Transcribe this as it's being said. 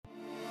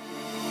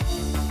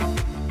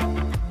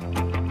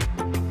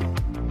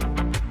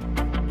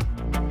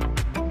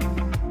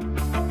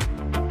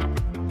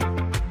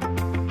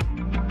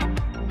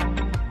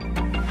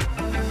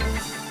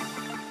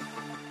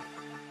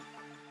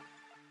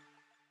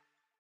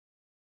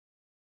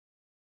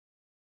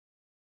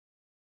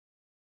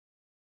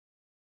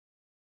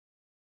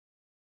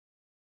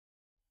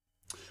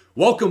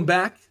Welcome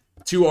back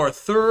to our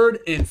third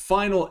and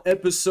final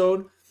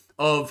episode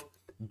of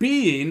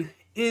Being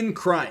in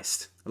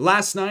Christ.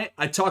 Last night,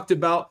 I talked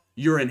about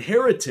your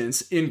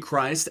inheritance in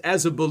Christ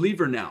as a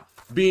believer now.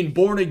 Being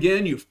born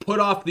again, you've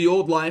put off the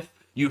old life,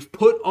 you've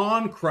put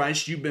on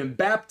Christ, you've been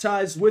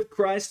baptized with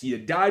Christ, you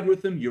died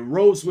with Him, you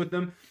rose with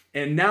Him,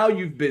 and now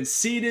you've been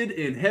seated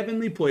in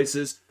heavenly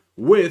places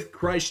with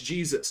Christ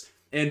Jesus.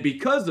 And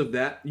because of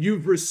that,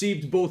 you've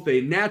received both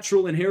a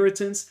natural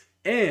inheritance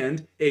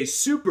and a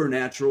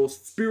supernatural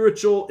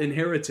spiritual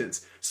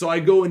inheritance. So I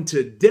go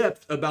into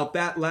depth about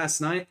that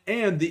last night,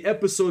 and the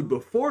episode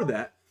before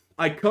that,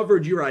 I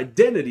covered your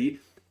identity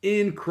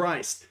in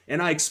Christ.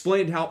 And I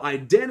explained how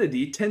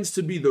identity tends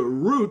to be the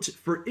root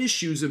for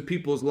issues in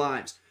people's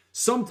lives.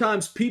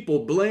 Sometimes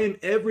people blame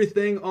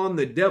everything on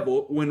the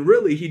devil when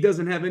really he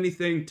doesn't have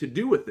anything to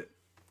do with it.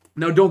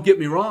 Now, don't get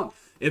me wrong.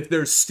 If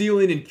there's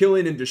stealing and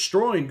killing and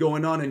destroying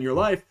going on in your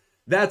life,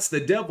 that's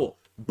the devil.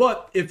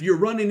 But if you're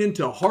running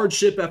into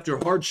hardship after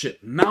hardship,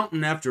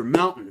 mountain after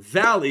mountain,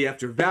 valley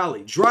after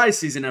valley, dry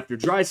season after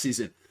dry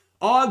season,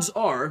 odds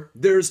are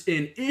there's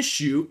an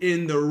issue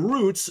in the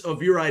roots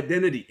of your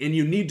identity, and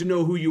you need to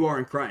know who you are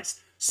in Christ.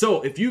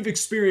 So if you've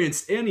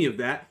experienced any of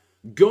that,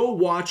 go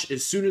watch,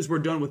 as soon as we're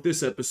done with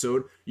this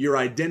episode, Your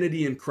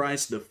Identity in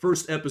Christ, the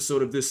first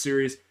episode of this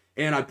series.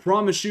 And I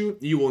promise you,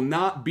 you will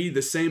not be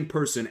the same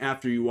person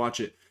after you watch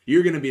it.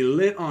 You're going to be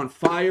lit on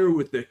fire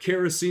with the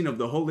kerosene of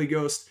the Holy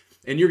Ghost,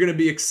 and you're going to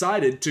be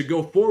excited to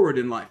go forward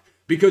in life.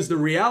 Because the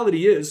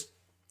reality is,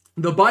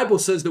 the Bible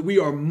says that we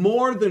are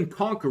more than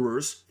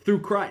conquerors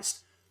through Christ,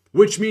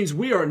 which means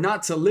we are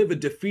not to live a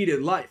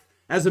defeated life.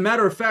 As a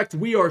matter of fact,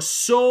 we are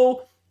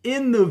so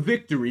in the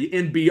victory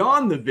and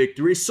beyond the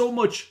victory, so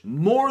much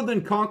more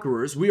than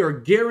conquerors. We are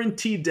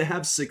guaranteed to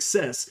have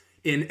success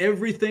in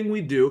everything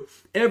we do.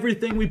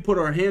 Everything we put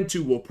our hand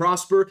to will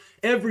prosper.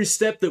 Every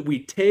step that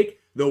we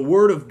take, the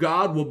Word of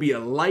God will be a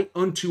light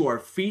unto our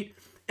feet.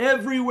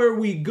 Everywhere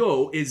we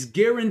go is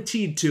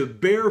guaranteed to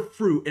bear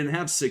fruit and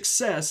have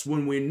success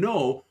when we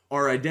know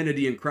our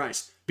identity in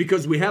Christ,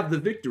 because we have the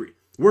victory.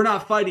 We're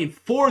not fighting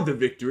for the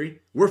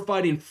victory, we're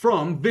fighting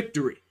from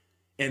victory.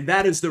 And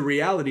that is the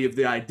reality of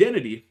the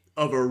identity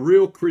of a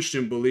real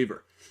Christian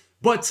believer.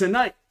 But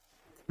tonight,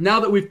 now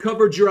that we've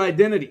covered your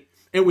identity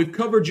and we've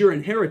covered your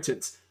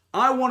inheritance,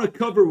 I want to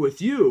cover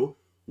with you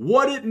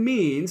what it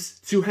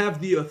means to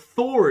have the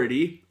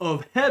authority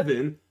of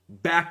heaven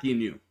backing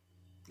you.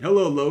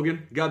 Hello,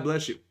 Logan. God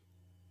bless you.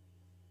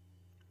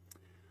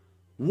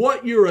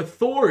 What your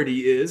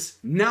authority is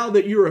now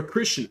that you're a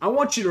Christian. I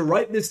want you to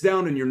write this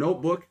down in your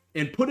notebook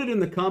and put it in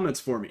the comments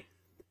for me.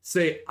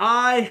 Say,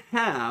 I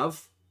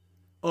have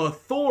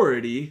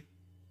authority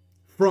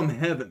from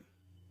heaven.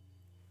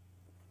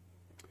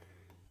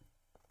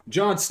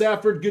 John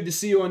Stafford, good to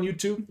see you on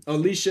YouTube.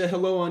 Alicia,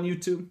 hello on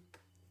YouTube.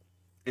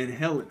 And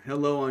Helen,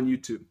 hello on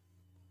YouTube.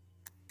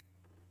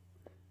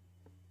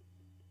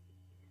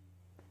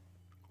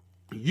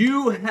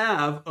 You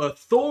have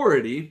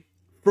authority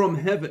from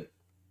heaven.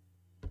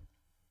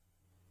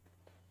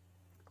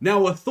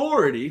 Now,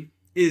 authority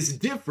is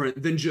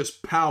different than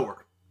just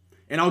power.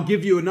 And I'll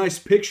give you a nice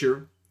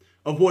picture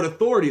of what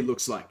authority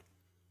looks like.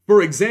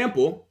 For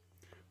example,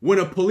 when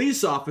a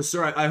police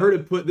officer, I heard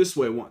it put this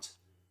way once.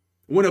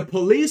 When a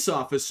police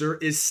officer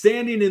is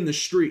standing in the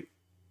street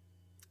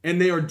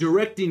and they are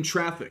directing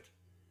traffic,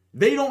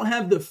 they don't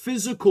have the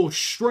physical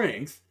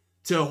strength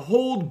to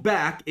hold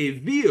back a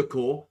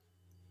vehicle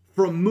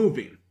from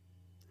moving,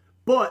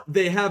 but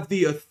they have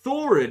the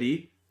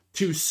authority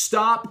to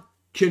stop,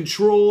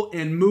 control,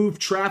 and move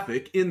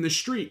traffic in the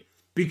street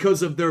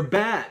because of their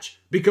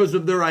badge, because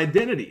of their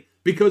identity,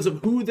 because of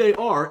who they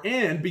are,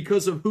 and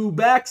because of who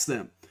backs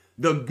them.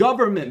 The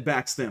government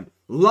backs them.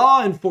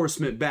 Law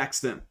enforcement backs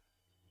them.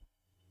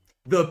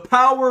 The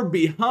power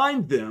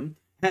behind them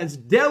has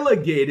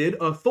delegated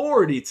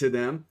authority to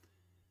them,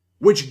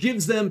 which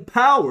gives them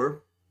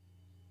power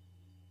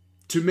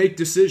to make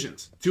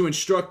decisions, to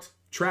instruct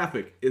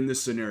traffic in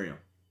this scenario.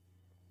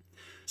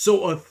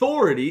 So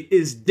authority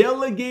is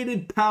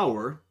delegated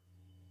power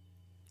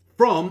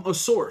from a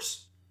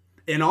source.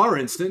 In our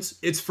instance,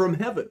 it's from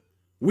heaven.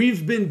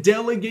 We've been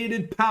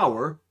delegated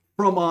power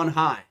from on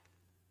high.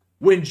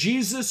 When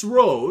Jesus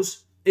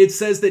rose, it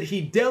says that he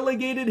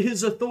delegated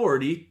his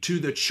authority to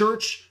the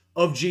church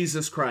of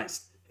Jesus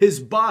Christ, his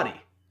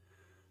body.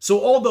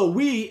 So although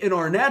we, in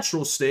our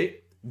natural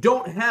state,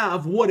 don't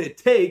have what it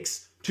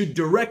takes to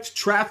direct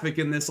traffic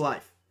in this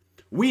life,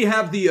 we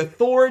have the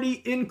authority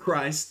in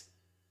Christ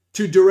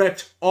to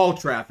direct all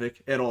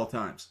traffic at all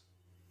times.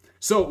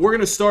 So we're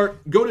going to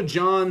go to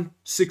John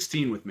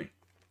 16 with me.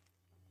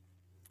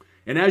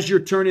 And as you're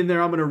turning there,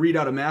 I'm going to read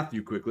out of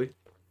Matthew quickly.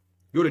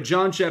 Go to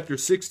John chapter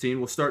 16.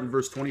 We'll start in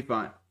verse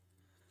 25.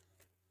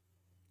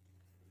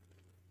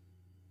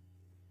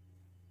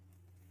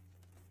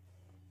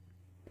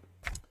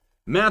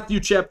 Matthew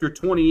chapter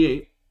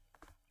 28,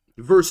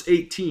 verse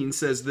 18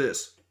 says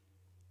this.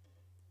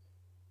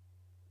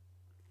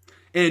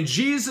 And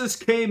Jesus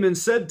came and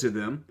said to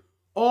them,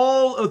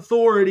 all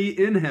authority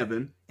in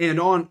heaven and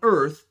on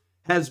earth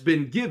has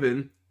been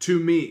given to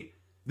me.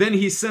 Then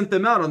he sent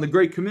them out on the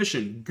Great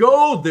Commission.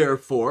 Go,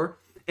 therefore,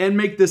 and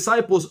make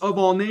disciples of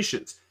all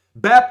nations,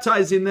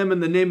 baptizing them in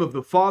the name of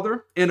the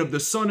Father, and of the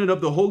Son, and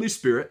of the Holy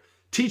Spirit,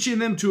 teaching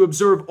them to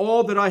observe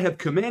all that I have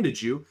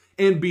commanded you.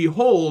 And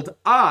behold,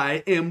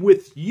 I am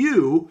with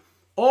you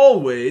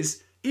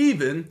always,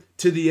 even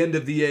to the end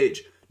of the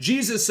age.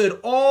 Jesus said,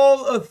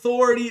 all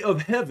authority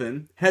of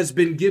heaven has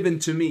been given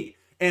to me.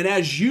 And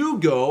as you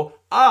go,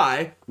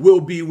 I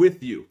will be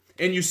with you.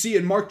 And you see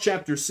in Mark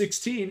chapter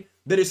 16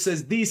 that it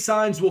says, these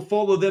signs will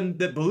follow them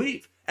that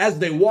believe. As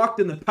they walked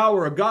in the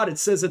power of God, it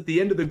says at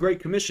the end of the Great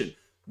Commission,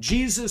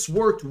 Jesus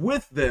worked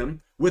with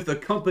them with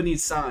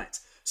accompanied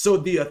signs. So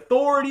the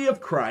authority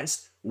of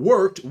Christ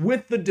worked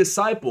with the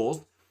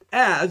disciples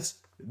as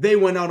they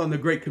went out on the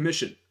Great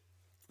Commission.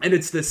 And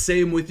it's the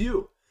same with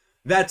you.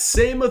 That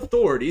same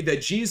authority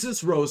that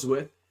Jesus rose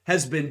with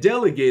has been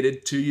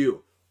delegated to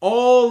you.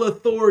 All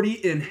authority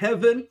in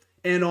heaven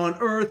and on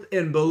earth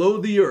and below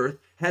the earth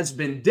has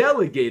been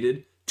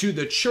delegated to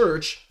the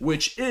church,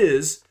 which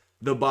is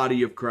the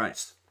body of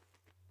Christ.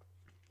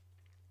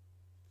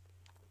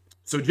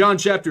 So John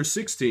chapter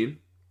 16,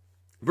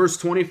 verse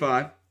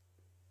 25.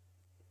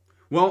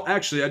 Well,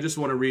 actually, I just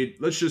want to read,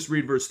 let's just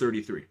read verse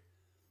 33.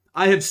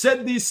 I have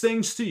said these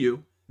things to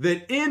you,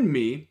 that in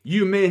me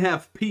you may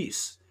have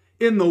peace.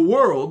 In the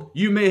world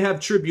you may have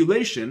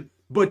tribulation,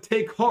 but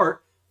take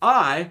heart,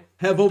 I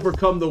have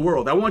overcome the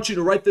world. I want you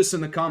to write this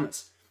in the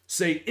comments.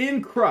 Say,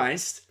 in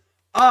Christ,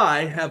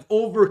 I have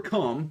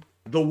overcome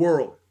the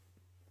world.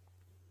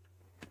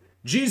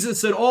 Jesus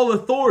said, all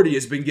authority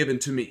has been given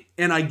to me,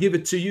 and I give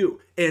it to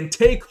you. And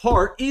take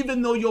heart,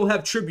 even though you'll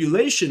have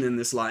tribulation in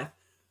this life,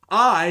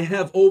 I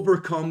have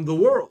overcome the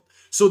world.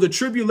 So the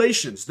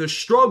tribulations, the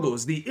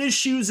struggles, the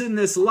issues in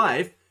this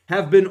life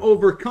have been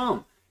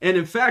overcome. And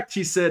in fact,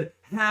 he said,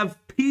 have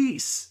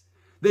peace,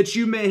 that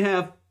you may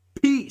have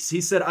peace.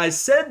 He said, I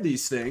said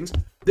these things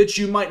that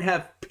you might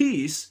have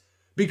peace,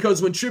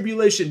 because when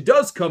tribulation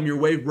does come your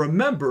way,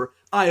 remember,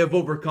 I have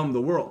overcome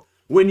the world.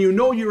 When you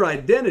know your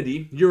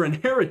identity, your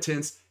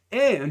inheritance,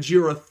 and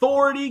your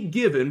authority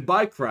given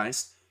by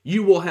Christ,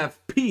 you will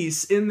have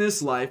peace in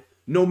this life,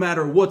 no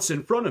matter what's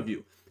in front of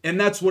you. And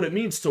that's what it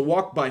means to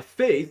walk by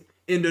faith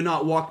and to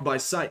not walk by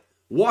sight.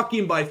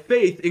 Walking by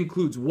faith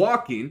includes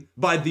walking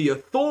by the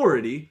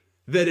authority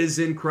that is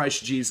in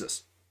Christ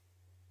Jesus.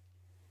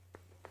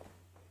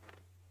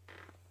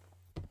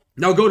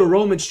 Now go to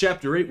Romans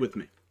chapter 8 with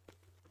me.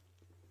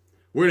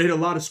 We're going to hit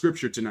a lot of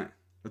scripture tonight.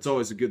 That's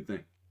always a good thing.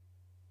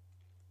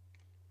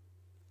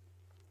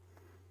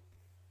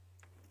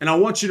 And I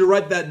want you to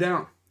write that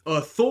down.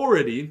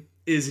 Authority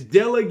is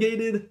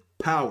delegated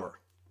power.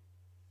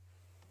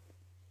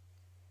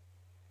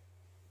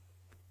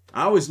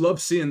 I always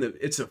love seeing that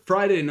it's a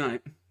Friday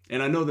night,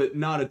 and I know that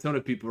not a ton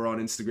of people are on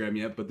Instagram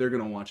yet, but they're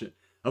going to watch it.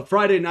 A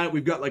Friday night,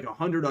 we've got like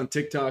 100 on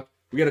TikTok.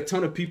 We got a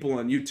ton of people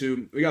on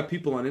YouTube. We got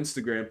people on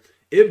Instagram.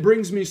 It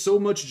brings me so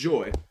much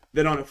joy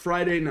that on a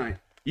Friday night,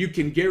 you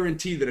can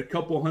guarantee that a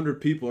couple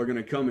hundred people are going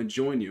to come and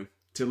join you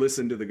to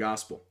listen to the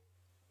gospel.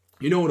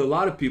 You know what a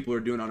lot of people are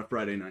doing on a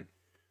Friday night?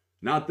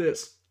 Not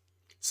this.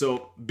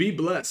 So be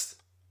blessed,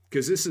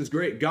 because this is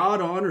great.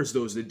 God honors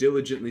those that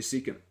diligently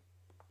seek him.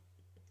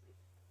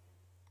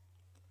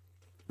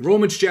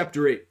 Romans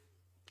chapter 8,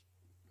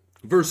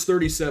 verse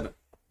 37.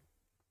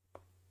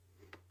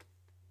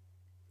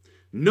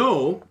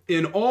 No,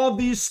 in all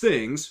these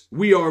things,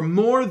 we are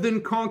more than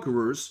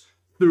conquerors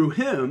through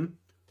him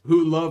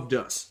who loved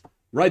us.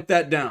 Write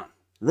that down.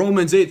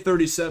 Romans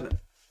 8:37.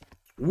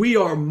 We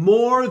are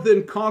more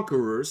than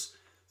conquerors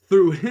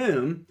through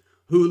him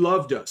who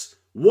loved us.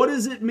 What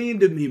does it mean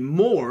to be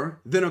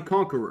more than a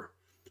conqueror?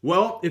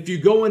 Well, if you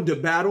go into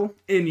battle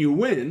and you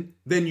win,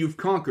 then you've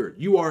conquered.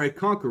 You are a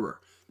conqueror.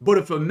 But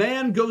if a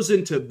man goes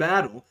into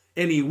battle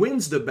and he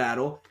wins the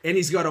battle and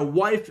he's got a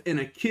wife and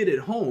a kid at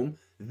home,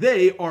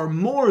 they are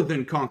more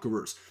than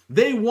conquerors.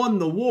 They won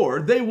the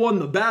war, they won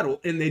the battle,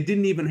 and they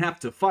didn't even have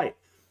to fight.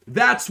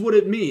 That's what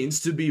it means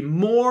to be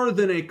more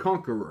than a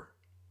conqueror.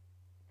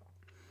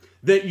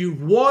 That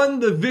you've won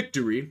the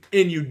victory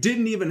and you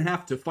didn't even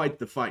have to fight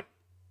the fight.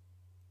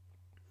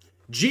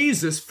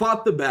 Jesus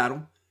fought the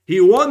battle, he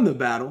won the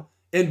battle,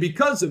 and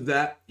because of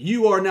that,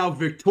 you are now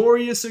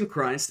victorious in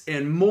Christ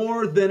and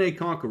more than a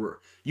conqueror.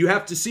 You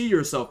have to see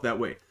yourself that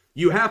way.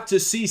 You have to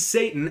see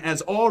Satan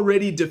as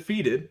already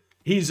defeated.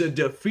 He's a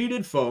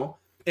defeated foe,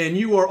 and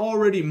you are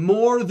already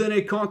more than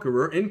a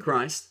conqueror in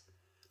Christ.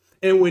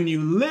 And when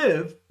you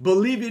live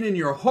believing in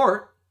your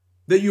heart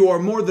that you are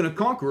more than a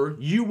conqueror,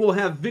 you will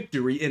have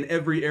victory in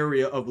every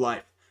area of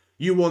life.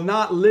 You will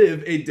not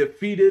live a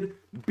defeated,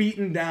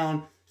 beaten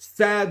down,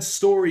 sad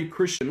story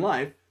Christian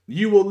life.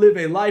 You will live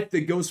a life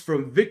that goes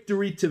from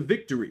victory to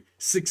victory,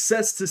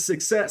 success to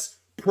success,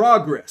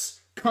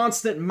 progress,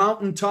 constant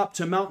mountaintop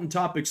to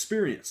mountaintop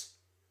experience.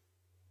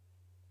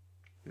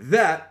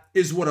 That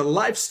is what a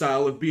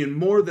lifestyle of being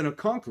more than a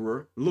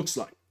conqueror looks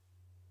like.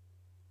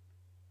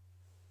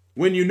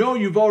 When you know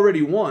you've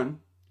already won,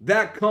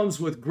 that comes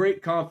with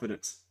great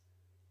confidence.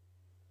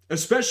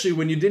 Especially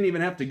when you didn't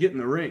even have to get in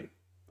the ring.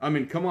 I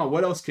mean, come on,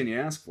 what else can you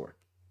ask for?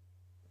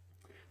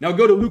 Now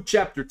go to Luke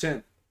chapter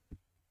 10.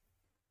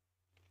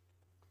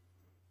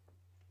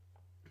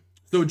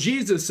 So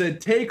Jesus said,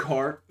 "Take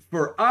heart,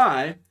 for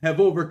I have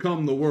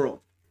overcome the world."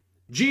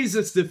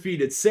 Jesus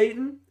defeated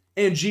Satan,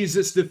 and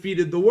Jesus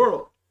defeated the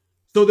world.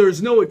 So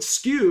there's no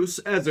excuse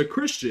as a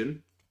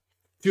Christian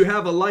to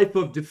have a life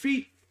of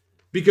defeat,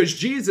 because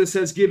Jesus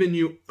has given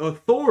you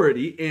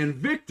authority and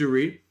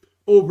victory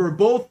over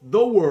both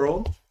the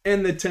world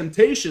and the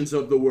temptations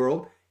of the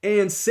world,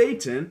 and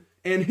Satan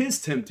and his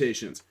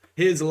temptations,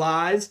 his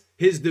lies,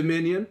 his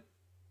dominion.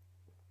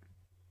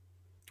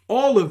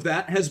 All of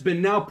that has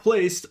been now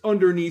placed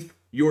underneath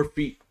your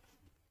feet.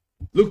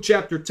 Luke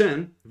chapter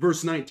 10,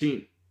 verse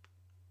 19.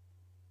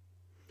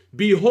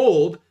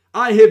 "Behold,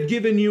 I have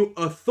given you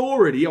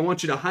authority." I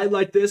want you to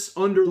highlight this,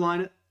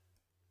 underline it.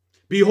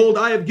 "Behold,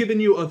 I have given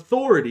you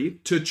authority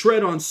to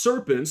tread on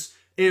serpents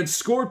and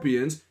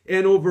scorpions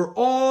and over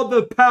all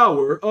the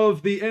power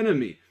of the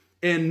enemy,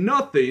 and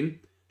nothing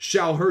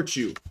shall hurt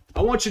you."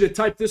 I want you to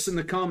type this in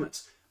the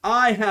comments.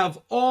 I have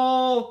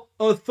all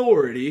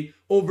authority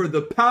over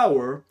the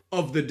power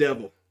of the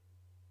devil.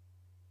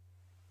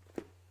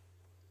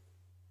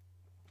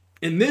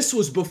 And this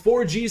was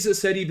before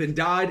Jesus had even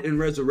died and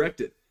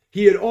resurrected.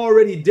 He had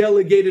already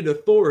delegated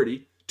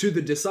authority to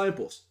the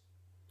disciples.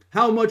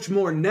 How much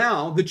more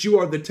now that you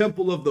are the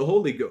temple of the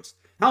Holy Ghost?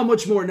 How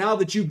much more now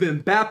that you've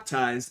been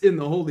baptized in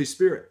the Holy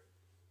Spirit?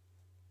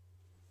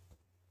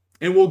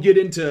 And we'll get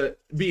into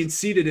being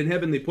seated in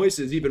heavenly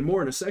places even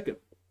more in a second.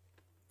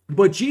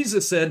 But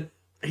Jesus said,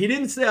 he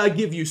didn't say, "I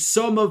give you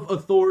some of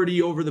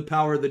authority over the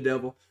power of the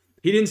devil."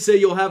 He didn't say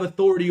you'll have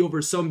authority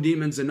over some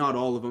demons and not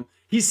all of them.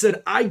 He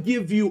said, "I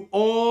give you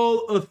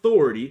all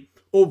authority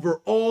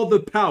over all the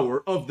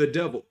power of the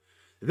devil."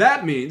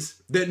 That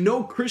means that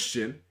no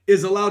Christian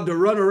is allowed to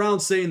run around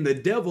saying the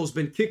devil's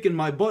been kicking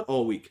my butt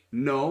all week.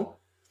 No.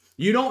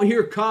 You don't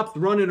hear cops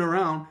running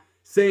around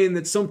saying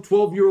that some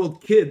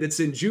 12-year-old kid that's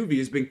in juvie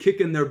has been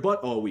kicking their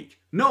butt all week.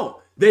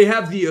 No. They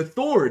have the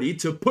authority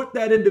to put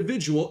that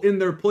individual in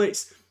their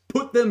place.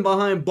 Put them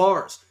behind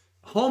bars.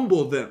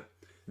 Humble them.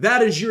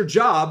 That is your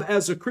job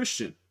as a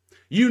Christian.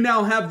 You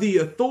now have the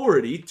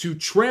authority to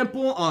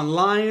trample on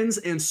lions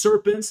and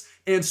serpents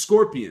and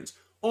scorpions.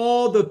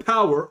 All the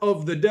power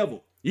of the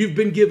devil. You've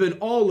been given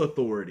all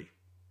authority.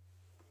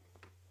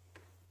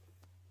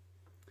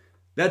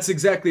 That's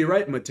exactly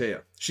right,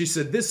 Matea. She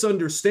said, this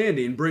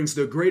understanding brings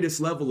the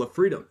greatest level of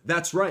freedom.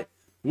 That's right.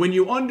 When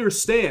you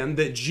understand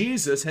that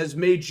Jesus has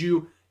made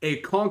you a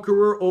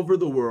conqueror over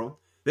the world,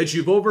 that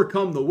you've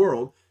overcome the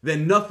world,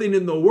 then nothing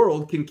in the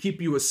world can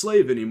keep you a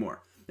slave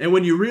anymore. And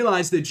when you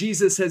realize that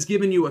Jesus has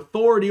given you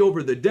authority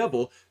over the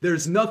devil,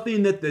 there's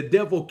nothing that the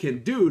devil can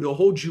do to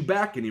hold you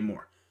back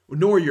anymore.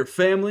 Nor your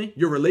family,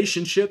 your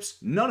relationships,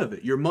 none of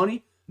it. Your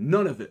money,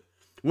 none of it.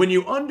 When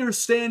you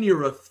understand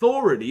your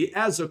authority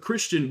as a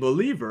Christian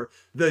believer,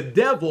 the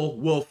devil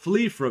will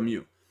flee from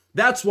you.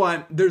 That's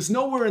why there's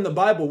nowhere in the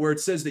Bible where it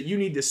says that you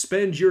need to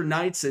spend your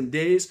nights and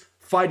days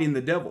fighting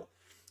the devil.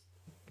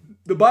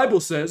 The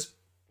Bible says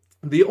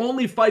the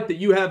only fight that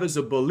you have as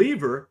a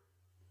believer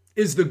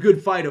is the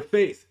good fight of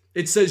faith.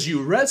 It says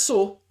you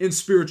wrestle in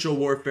spiritual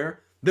warfare.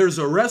 There's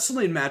a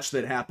wrestling match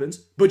that happens,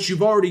 but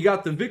you've already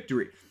got the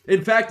victory.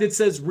 In fact, it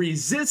says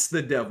resist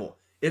the devil.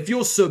 If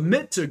you'll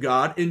submit to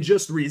God and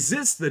just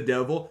resist the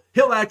devil,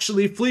 he'll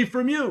actually flee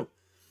from you.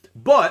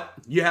 But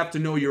you have to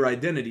know your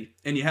identity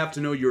and you have to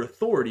know your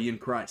authority in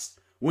Christ.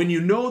 When you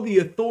know the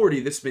authority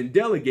that's been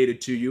delegated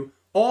to you,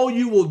 all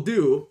you will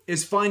do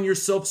is find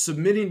yourself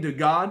submitting to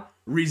God,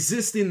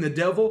 resisting the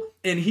devil,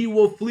 and he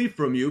will flee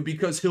from you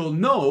because he'll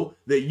know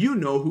that you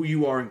know who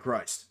you are in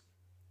Christ.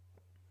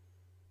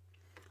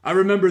 I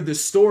remember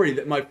this story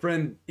that my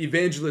friend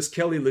evangelist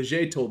Kelly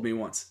Leger told me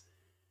once.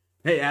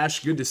 Hey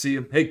Ash, good to see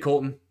you. Hey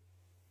Colton.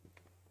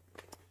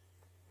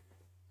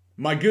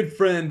 My good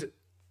friend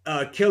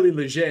Kelly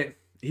Leger,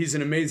 he's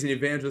an amazing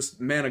evangelist,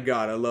 man of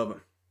God, I love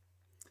him.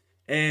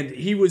 And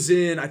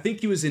I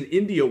think he was in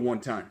India one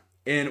time.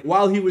 And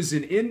while he was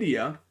in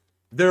India,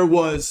 there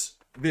was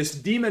this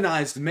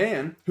demonized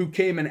man who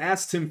came and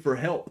asked him for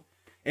help.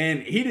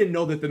 And he didn't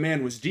know that the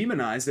man was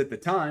demonized at the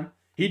time.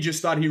 He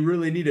just thought he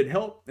really needed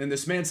help. And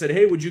this man said,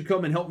 hey, would you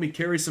come and help me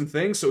carry some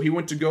things? So he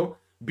went to go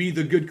be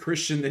the good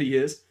Christian that he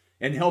is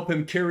and help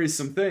him carry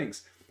some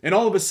things. And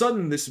all of a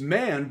sudden, this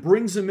man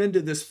brings him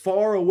into this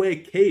faraway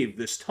cave,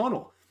 this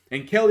tunnel.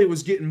 And Kelly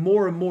was getting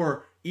more and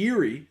more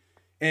eerie.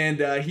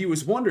 And he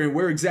was wondering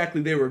where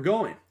exactly they were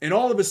going. And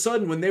all of a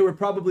sudden, when they were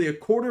probably a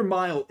quarter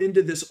mile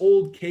into this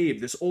old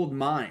cave, this old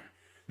mine,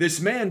 this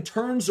man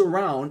turns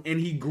around and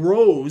he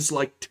grows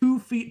like 2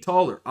 feet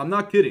taller. I'm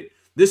not kidding.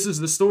 This is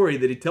the story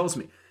that he tells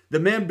me.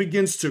 The man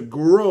begins to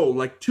grow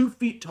like 2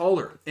 feet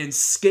taller and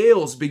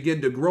scales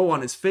begin to grow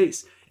on his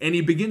face. And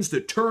he begins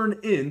to turn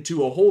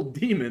into a whole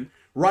demon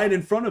right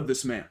in front of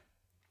this man,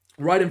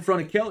 right in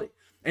front of Kelly.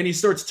 And he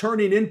starts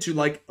turning into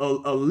like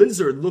a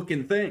lizard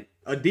looking thing,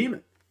 a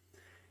demon.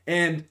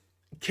 And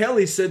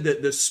Kelly said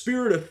that the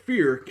spirit of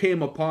fear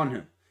came upon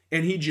him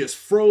and he just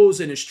froze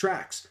in his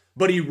tracks.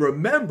 But he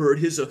remembered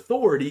his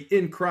authority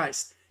in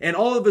Christ. And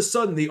all of a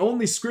sudden, the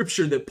only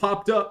scripture that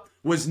popped up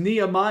was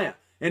Nehemiah.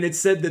 And it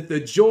said that the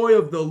joy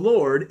of the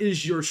Lord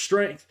is your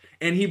strength.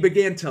 And he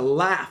began to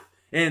laugh.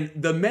 And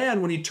the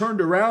man, when he turned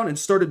around and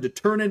started to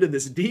turn into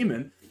this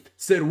demon,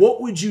 said,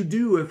 "What would you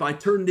do if I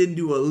turned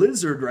into a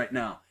lizard right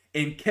now?"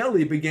 And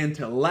Kelly began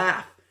to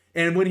laugh.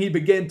 And when he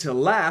began to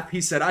laugh, he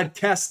said, "I'd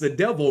cast the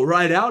devil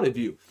right out of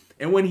you."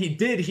 And when he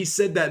did, he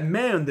said that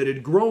man that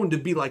had grown to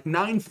be like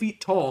 9 feet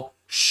tall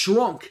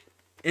shrunk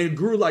and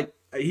grew like,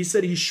 he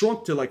said he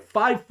shrunk to like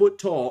 5 foot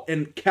tall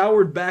and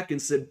cowered back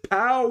and said,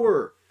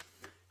 "Power."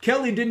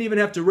 Kelly didn't even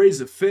have to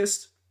raise a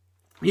fist.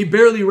 He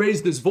barely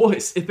raised his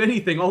voice. If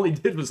anything, all he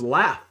did was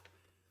laugh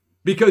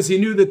because he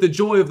knew that the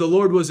joy of the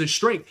Lord was his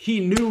strength.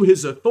 He knew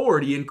his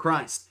authority in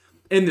Christ.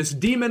 And this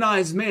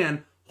demonized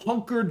man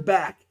hunkered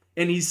back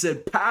and he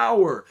said,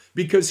 "Power,"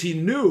 because he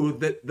knew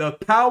that the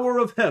power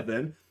of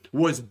heaven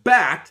was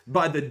backed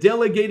by the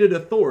delegated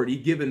authority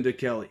given to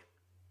Kelly.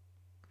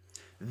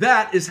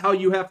 That is how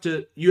you have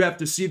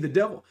to see the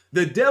devil.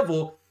 The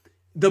devil,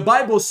 the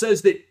Bible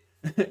says that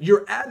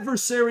your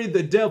adversary,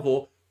 the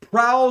devil,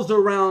 prowls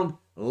around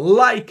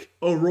like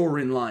a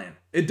roaring lion.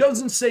 It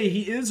doesn't say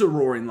he is a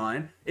roaring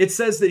lion. It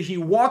says that he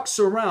walks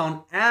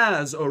around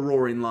as a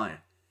roaring lion.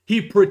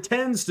 He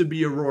pretends to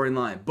be a roaring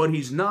lion, but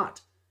he's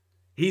not.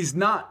 He's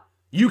not.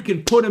 You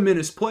can put him in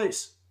his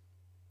place.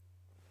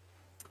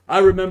 I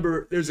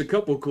remember there's a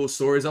couple cool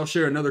stories. I'll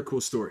share another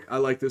cool story. I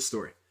like this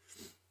story.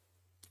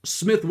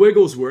 Smith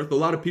Wigglesworth, a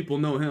lot of people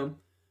know him.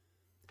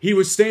 He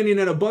was standing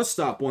at a bus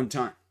stop one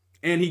time.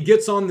 And he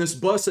gets on this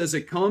bus as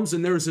it comes,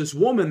 and there's this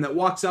woman that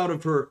walks out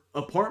of her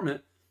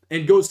apartment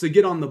and goes to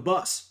get on the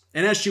bus.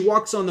 And as she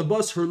walks on the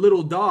bus, her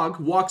little dog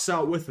walks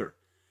out with her.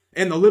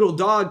 And the little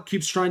dog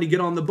keeps trying to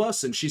get on the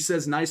bus, and she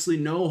says nicely,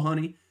 "No,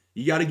 honey,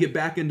 you got to get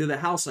back into the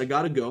house. I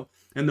got to go."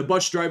 And the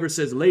bus driver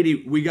says,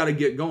 "Lady, we got to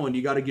get going.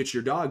 You got to get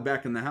your dog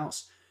back in the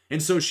house."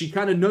 And so she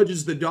kind of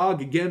nudges the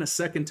dog again a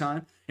second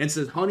time and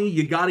says, "Honey,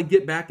 you got to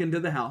get back into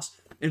the house."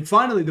 And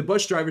finally, the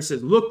bus driver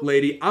says, "Look,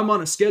 lady, I'm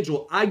on a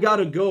schedule. I got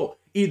to go.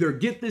 Either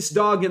get this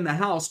dog in the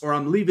house or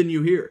I'm leaving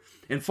you here."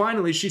 And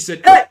finally she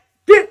said, "Hey,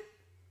 get!"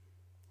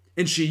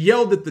 And she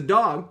yelled at the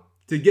dog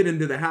to get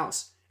into the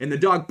house. And the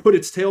dog put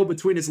its tail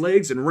between its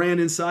legs and ran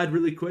inside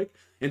really quick.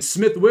 And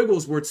Smith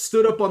Wigglesworth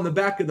stood up on the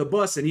back of the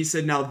bus and he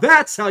said, "Now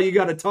that's how you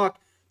got to talk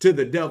to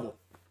the devil."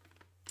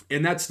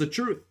 And that's the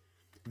truth.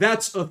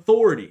 That's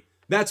authority.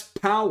 That's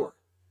power.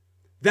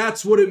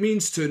 That's what it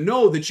means to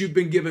know that you've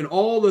been given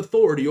all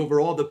authority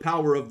over all the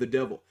power of the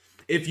devil.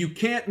 If you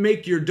can't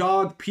make your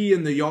dog pee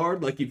in the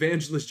yard, like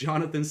Evangelist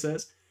Jonathan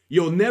says,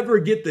 you'll never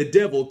get the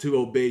devil to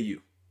obey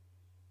you.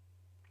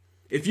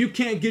 If you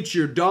can't get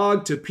your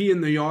dog to pee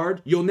in the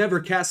yard, you'll never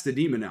cast a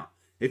demon out.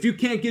 If you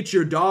can't get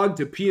your dog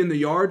to pee in the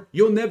yard,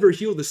 you'll never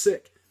heal the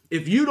sick.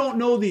 If you don't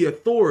know the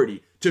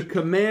authority to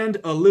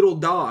command a little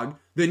dog,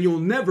 then you'll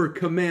never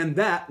command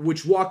that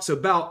which walks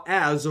about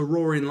as a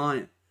roaring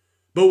lion.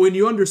 But when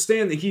you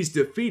understand that he's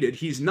defeated,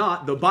 he's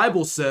not. The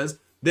Bible says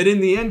that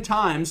in the end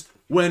times,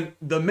 when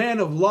the man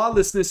of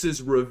lawlessness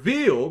is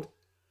revealed,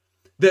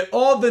 that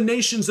all the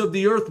nations of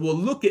the earth will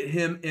look at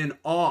him in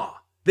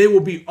awe. They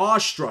will be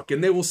awestruck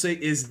and they will say,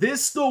 "Is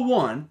this the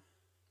one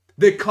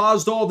that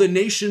caused all the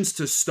nations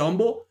to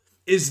stumble?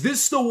 Is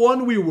this the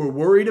one we were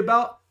worried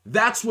about?"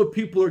 That's what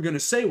people are going to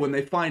say when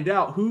they find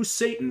out who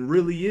Satan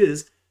really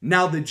is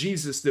now that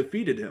Jesus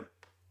defeated him.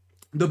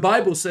 The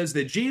Bible says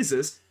that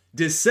Jesus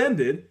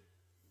descended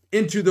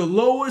into the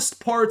lowest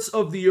parts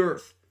of the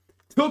earth,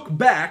 took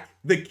back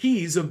the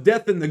keys of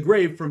death and the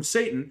grave from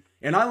Satan,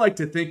 and I like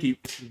to think he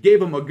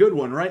gave him a good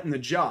one right in the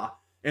jaw,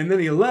 and then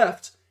he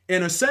left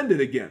and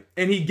ascended again,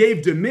 and he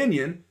gave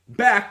dominion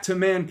back to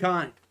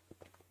mankind.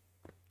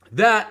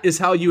 That is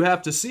how you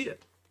have to see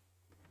it.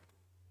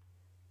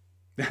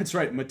 That's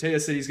right.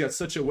 Matthias said he's got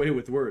such a way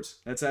with words.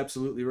 That's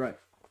absolutely right.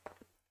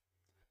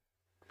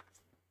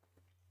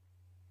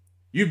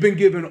 You've been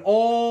given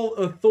all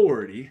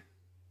authority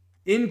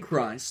in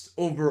Christ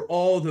over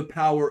all the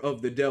power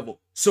of the devil.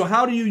 So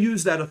how do you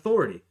use that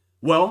authority?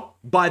 Well,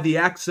 by the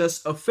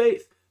access of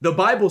faith. The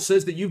Bible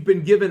says that you've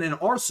been given an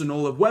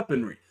arsenal of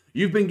weaponry.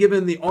 You've been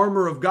given the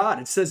armor of God.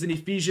 It says in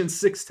Ephesians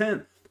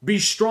 6:10, "Be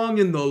strong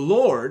in the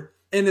Lord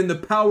and in the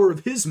power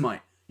of his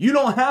might." You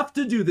don't have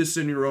to do this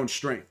in your own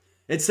strength.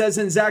 It says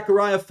in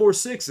Zechariah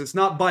 4:6, "It's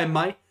not by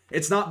might,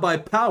 it's not by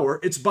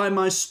power, it's by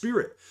my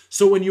spirit."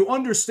 So when you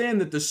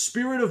understand that the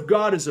Spirit of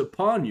God is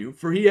upon you,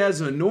 for he has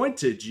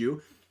anointed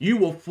you, you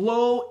will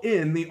flow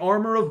in the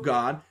armor of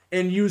God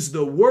and use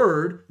the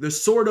word, the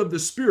sword of the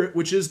Spirit,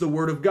 which is the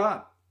word of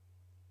God.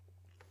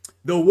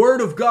 The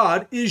word of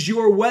God is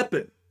your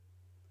weapon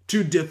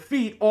to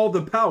defeat all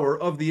the power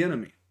of the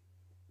enemy.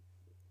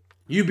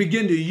 You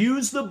begin to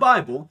use the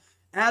Bible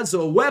as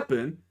a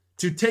weapon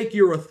to take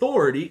your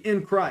authority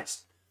in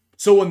Christ.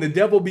 So when the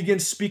devil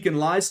begins speaking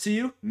lies to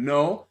you,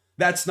 no,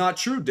 that's not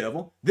true,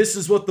 devil. This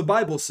is what the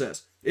Bible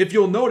says. If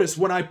you'll notice,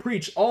 when I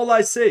preach, all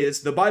I say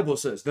is, the Bible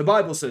says, the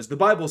Bible says, the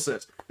Bible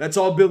says. That's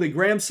all Billy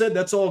Graham said.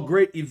 That's all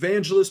great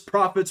evangelists,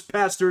 prophets,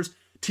 pastors,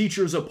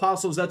 teachers,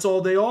 apostles. That's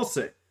all they all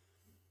say.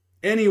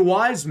 Any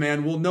wise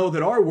man will know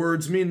that our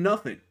words mean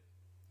nothing.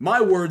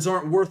 My words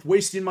aren't worth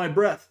wasting my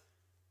breath.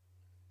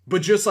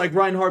 But just like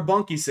Reinhard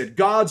Bonnke said,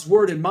 God's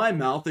word in my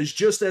mouth is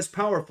just as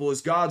powerful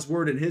as God's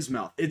word in his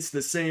mouth. It's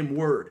the same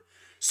word.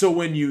 So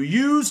when you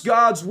use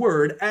God's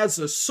word as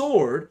a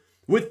sword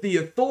with the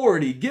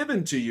authority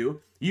given to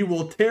you, you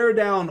will tear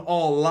down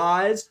all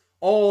lies,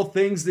 all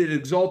things that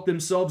exalt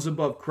themselves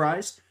above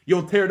Christ.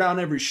 You'll tear down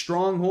every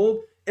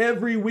stronghold.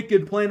 Every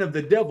wicked plan of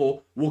the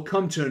devil will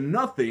come to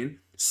nothing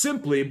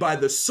simply by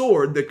the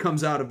sword that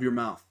comes out of your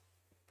mouth.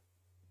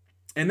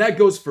 And that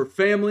goes for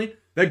family.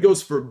 That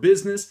goes for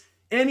business.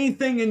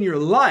 Anything in your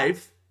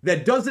life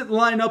that doesn't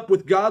line up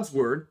with God's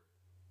word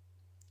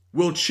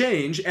will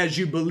change as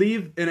you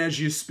believe and as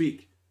you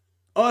speak.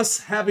 Us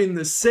having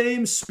the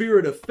same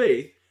spirit of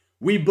faith,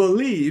 we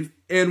believe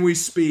and we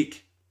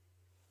speak.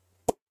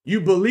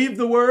 You believe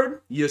the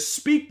word, you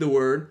speak the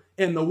word,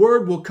 and the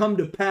word will come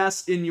to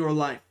pass in your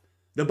life.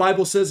 The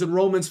Bible says in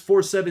Romans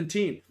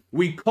 4:17,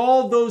 we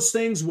call those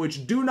things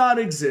which do not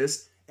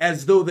exist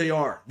as though they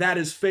are. That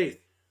is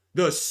faith.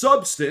 The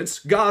substance,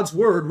 God's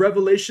word,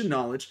 revelation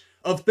knowledge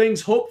of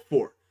things hoped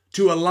for,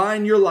 to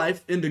align your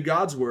life into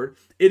God's word.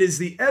 It is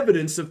the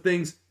evidence of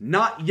things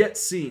not yet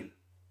seen.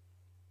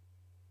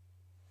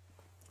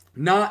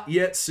 Not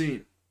yet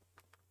seen.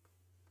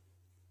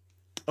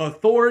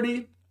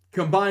 Authority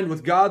combined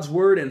with God's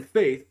word and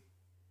faith,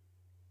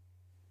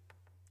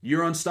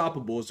 you're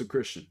unstoppable as a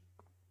Christian.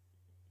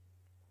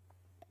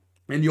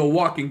 And you'll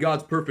walk in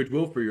God's perfect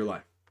will for your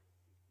life.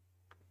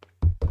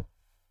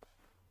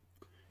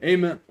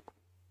 Amen.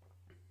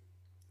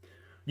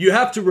 You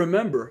have to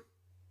remember,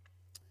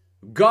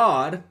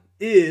 God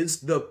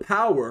is the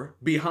power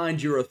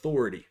behind your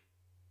authority.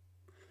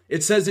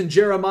 It says in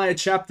Jeremiah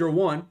chapter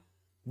 1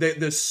 that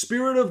the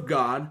Spirit of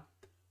God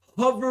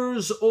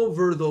hovers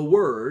over the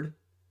word,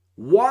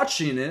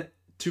 watching it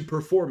to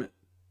perform it.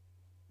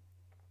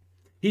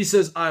 He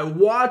says, I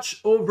watch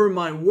over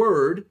my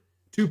word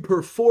to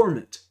perform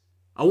it.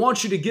 I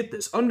want you to get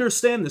this.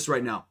 Understand this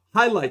right now.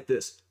 Highlight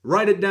this.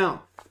 Write it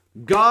down.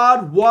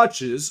 God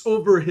watches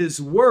over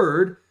his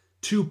word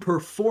to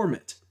perform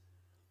it.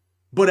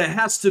 But it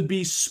has to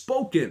be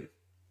spoken.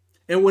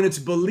 And when it's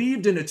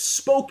believed and it's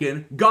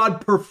spoken,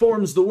 God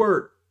performs the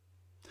word.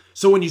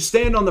 So when you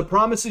stand on the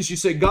promises, you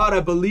say, God, I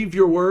believe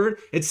your word.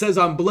 It says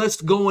I'm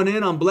blessed going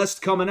in, I'm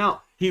blessed coming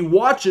out. He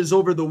watches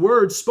over the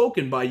word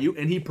spoken by you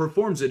and he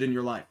performs it in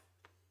your life.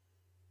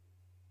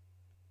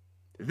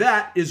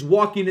 That is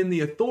walking in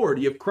the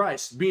authority of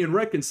Christ, being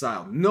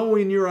reconciled,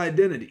 knowing your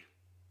identity.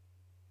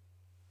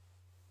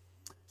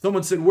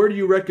 Someone said, where do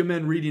you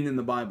recommend reading in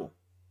the Bible?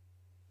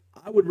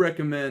 I would read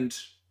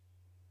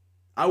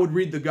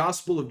the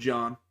Gospel of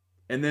John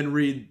and then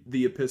read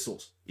the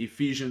epistles,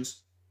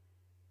 Ephesians,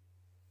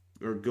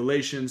 or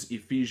Galatians,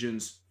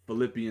 Ephesians,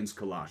 Philippians,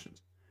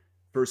 Colossians,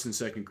 1st and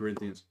 2nd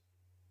Corinthians.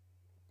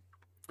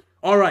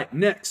 All right,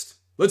 next,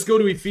 let's go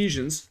to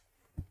Ephesians.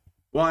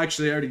 Well,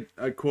 actually,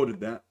 I quoted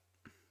that.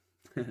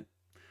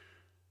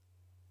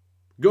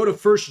 Go to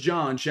 1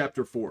 John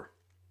chapter 4.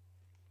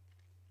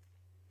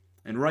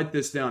 And write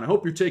this down. I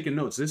hope you're taking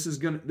notes. This is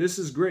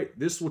great.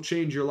 This will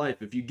change your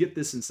life if you get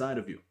this inside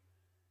of you.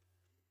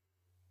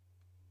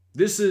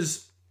 This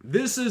is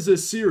a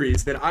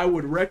series that I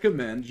would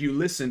recommend you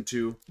listen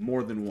to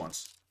more than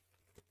once.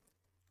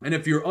 And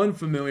if you're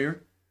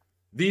unfamiliar,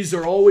 these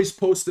are always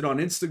posted on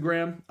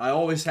Instagram. I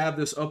always have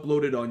this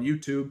uploaded on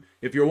YouTube.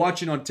 If you're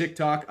watching on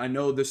TikTok, I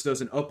know this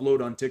doesn't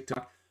upload on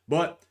TikTok,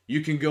 but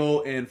you can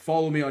go and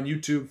follow me on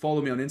YouTube,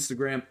 follow me on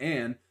Instagram,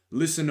 and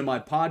listen to my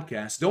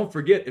podcast. Don't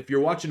forget, if you're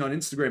watching on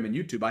Instagram and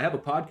YouTube, I have a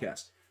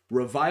podcast,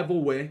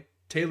 Revival Way,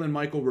 Taylor and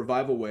Michael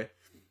Revival Way.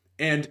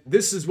 And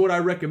this is what I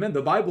recommend.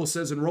 The Bible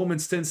says in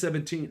Romans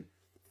 10:17,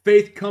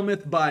 faith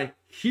cometh by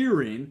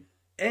hearing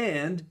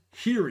and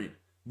hearing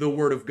the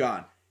word of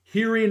God.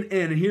 Hearing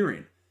and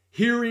hearing.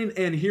 Hearing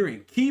and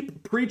hearing.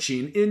 Keep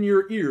preaching in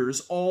your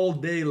ears all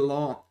day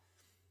long.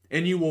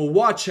 And you will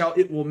watch how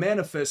it will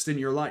manifest in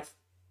your life.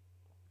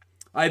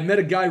 I met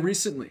a guy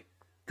recently,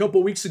 a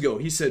couple weeks ago.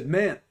 He said,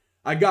 man,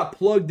 I got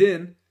plugged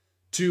in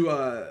to,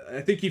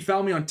 I think he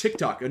found me on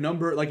TikTok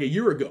a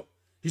year ago.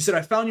 He said,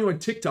 I found you on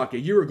TikTok a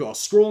year ago. I was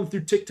scrolling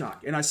through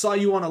TikTok and I saw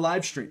you on a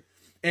live stream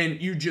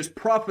and you just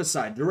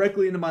prophesied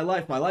directly into my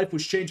life. My life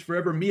was changed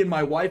forever. Me and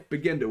my wife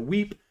began to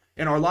weep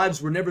and our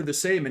lives were never the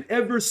same. And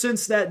ever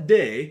since that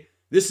day,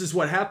 this is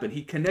what happened.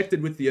 He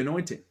connected with the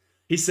anointing.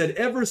 He said,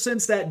 ever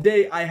since that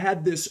day, I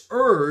had this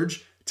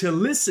urge to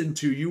listen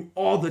to you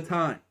all the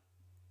time.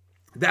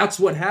 That's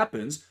what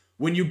happens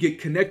when you get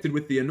connected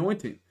with the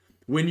anointing.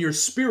 When your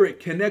spirit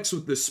connects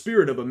with the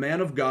spirit of a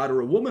man of God or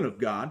a woman of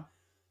God,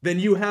 then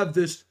you have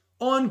this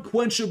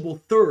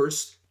unquenchable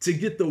thirst to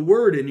get the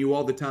word in you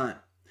all the time.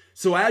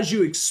 So as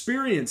you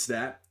experience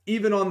that,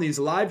 even on these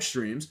live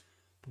streams,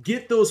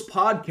 get those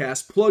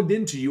podcasts plugged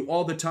into you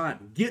all the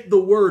time. Get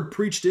the word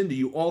preached into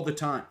you all the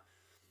time.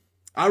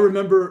 I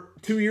remember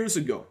 2 years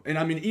ago, and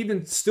I mean,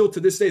 even still to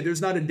this day,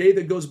 there's not a day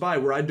that goes by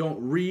where I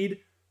don't read,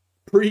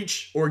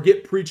 preach, or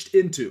get preached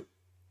into.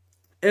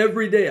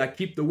 Every day I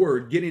keep the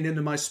word getting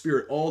into my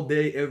spirit all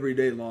day, every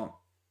day long.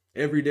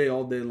 Every day,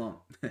 all day long.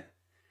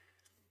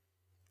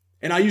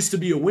 And I used to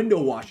be a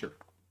window washer.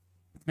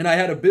 And I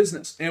had a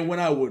business. And when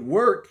I would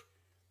work,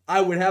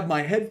 I would have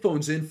my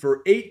headphones in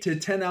for 8 to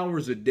 10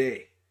 hours a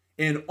day.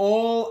 And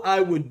all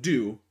I would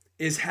do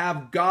is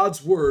have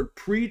God's word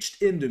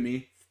preached into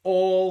me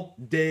all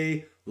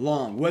day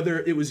long. Whether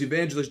it was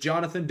Evangelist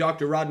Jonathan,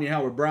 Dr. Rodney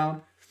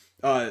Howard-Browne,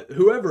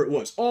 whoever it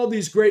was, all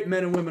these great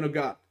men and women of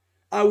God.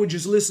 I would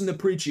just listen to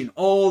preaching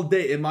all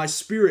day, and my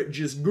spirit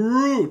just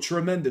grew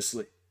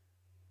tremendously.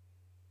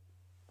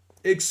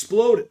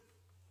 Exploded.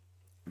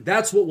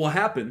 That's what will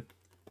happen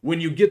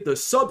when you get the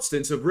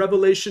substance of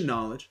revelation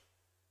knowledge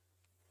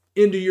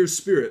into your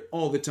spirit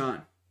all the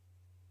time.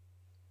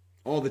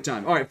 All the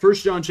time. All right, 1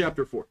 John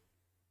chapter 4.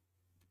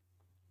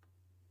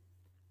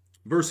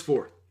 Verse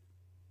 4.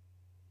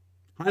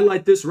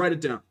 Highlight this, write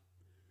it down.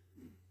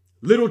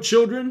 Little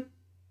children,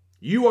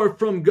 you are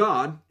from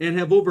God and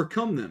have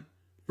overcome them.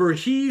 For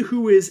he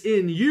who is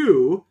in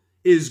you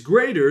is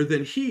greater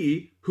than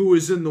he who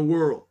is in the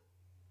world.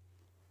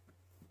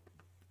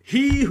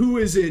 He who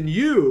is in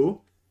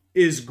you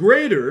is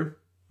greater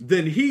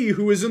than he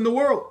who is in the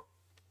world.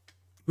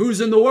 Who's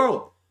in the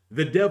world?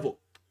 The devil.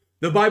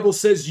 The Bible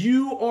says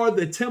you are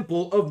the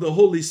temple of the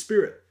Holy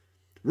Spirit.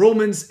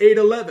 Romans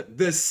 8:11.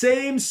 The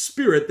same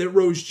Spirit that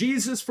rose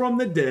Jesus from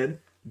the dead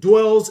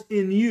dwells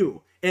in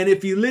you. And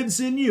if he lives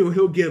in you,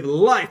 he'll give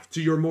life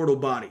to your mortal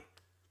body.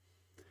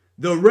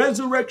 The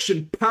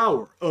resurrection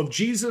power of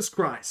Jesus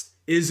Christ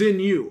is in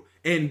you.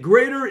 And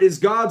greater is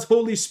God's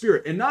Holy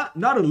Spirit. And not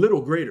a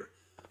little greater.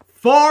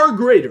 Far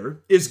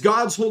greater is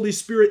God's Holy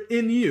Spirit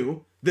in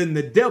you than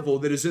the devil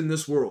that is in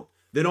this world.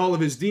 Than all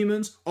of his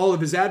demons, all of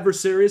his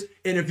adversaries.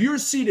 And if you're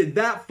seated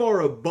that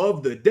far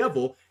above the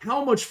devil,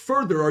 how much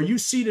further are you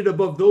seated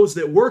above those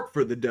that work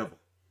for the devil?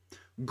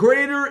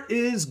 Greater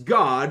is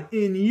God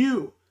in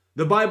you.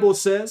 The Bible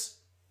says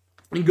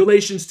in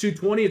Galatians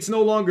 2:20, it's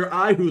no longer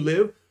I who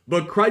live,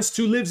 but Christ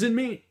who lives in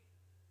me.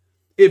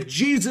 If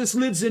Jesus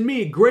lives in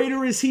me,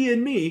 greater is he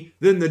in me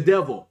than the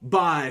devil,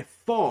 by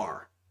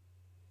far.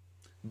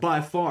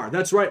 By far.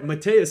 That's right.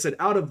 Matthias said,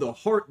 out of the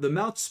heart, the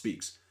mouth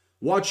speaks.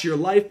 Watch your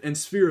life and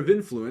sphere of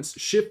influence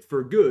shift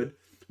for good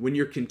when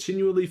you're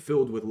continually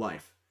filled with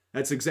life.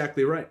 That's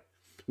exactly right.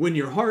 When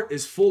your heart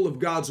is full of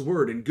God's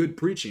word and good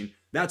preaching,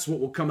 that's what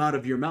will come out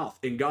of your mouth,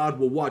 and God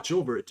will watch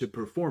over it to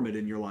perform it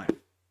in your life.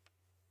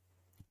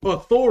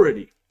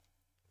 Authority.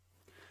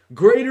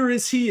 Greater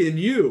is he in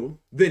you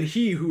than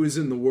he who is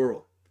in the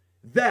world.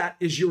 That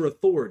is your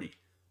authority.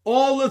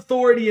 All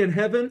authority in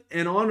heaven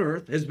and on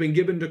earth has been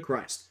given to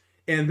Christ,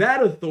 and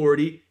that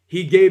authority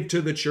he gave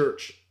to the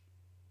church.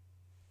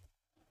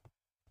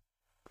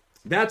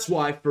 That's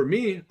why, for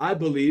me, I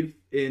believe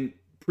in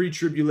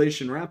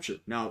pre-tribulation rapture.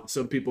 Now,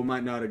 some people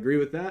might not agree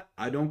with that.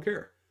 I don't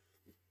care.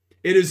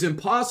 It is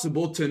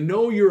impossible to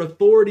know your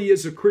authority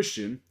as a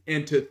Christian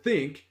and to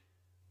think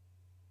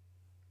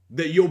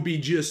that you'll be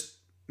just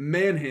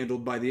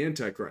manhandled by the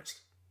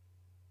Antichrist.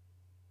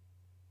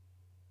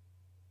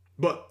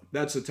 But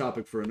that's a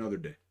topic for another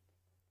day.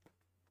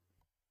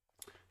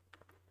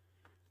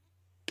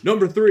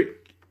 Number 3.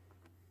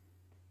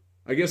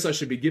 I guess I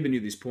should be giving you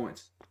these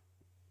points.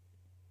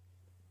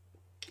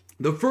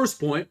 The first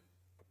point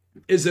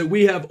is that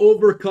we have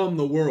overcome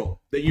the world.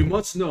 That you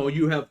must know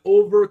you have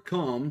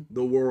overcome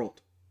the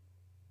world.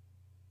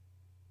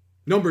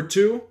 Number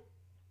 2,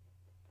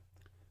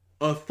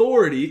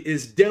 authority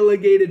is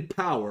delegated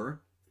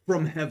power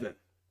from heaven.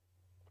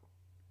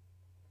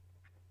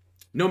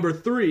 Number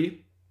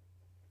 3,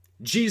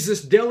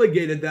 Jesus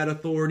delegated that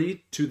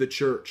authority to the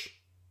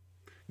church.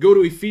 Go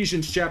to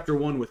Ephesians chapter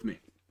 1 with me.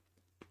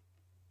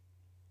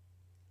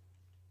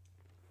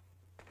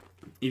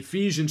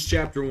 Ephesians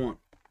chapter 1.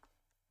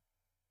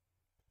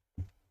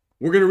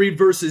 We're going to read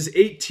verses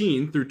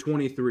 18 through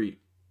 23.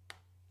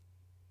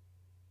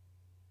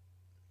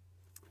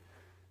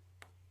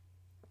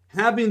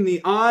 Having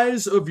the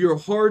eyes of your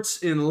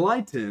hearts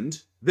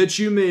enlightened, that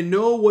you may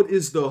know what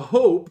is the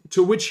hope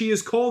to which he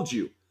has called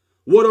you,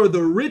 what are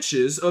the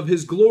riches of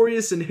his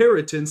glorious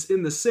inheritance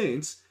in the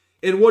saints,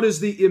 and what is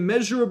the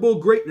immeasurable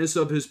greatness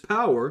of his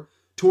power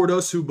toward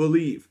us who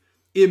believe.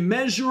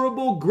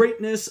 Immeasurable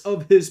greatness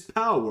of his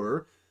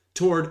power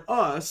toward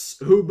us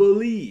who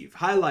believe.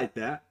 Highlight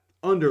that.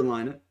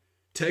 Underline it.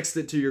 Text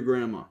it to your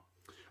grandma.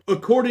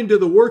 According to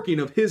the working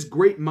of his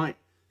great might,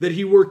 that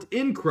he worked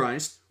in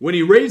Christ when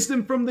he raised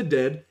him from the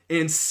dead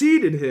and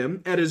seated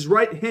him at his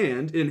right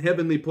hand in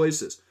heavenly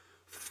places,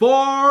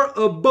 far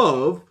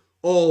above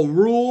all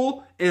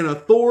rule and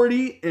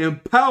authority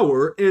and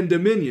power and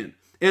dominion,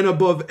 and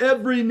above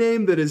every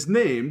name that is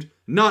named,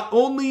 not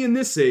only in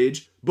this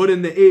age, but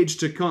in the age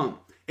to come.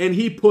 And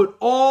he put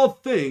all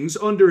things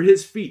under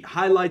his feet.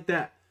 Highlight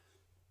that.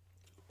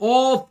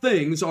 All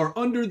things are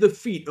under the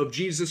feet of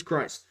Jesus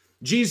Christ.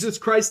 Jesus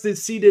Christ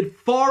is seated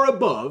far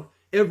above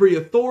every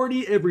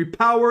authority, every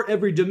power,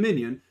 every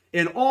dominion,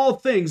 and all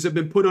things have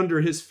been put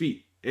under his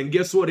feet. And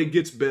guess what? It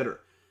gets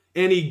better.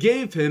 And he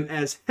gave him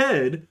as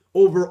head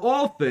over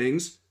all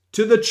things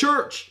to the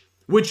church,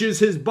 which is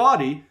his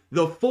body,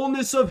 the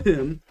fullness of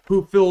him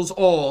who fills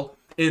all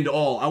in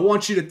all. I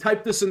want you to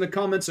type this in the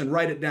comments and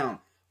write it down.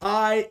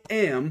 I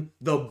am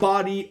the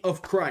body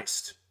of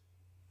Christ.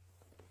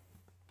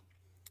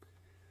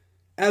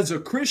 As a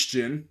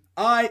Christian,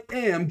 I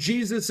am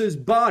Jesus's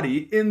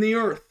body in the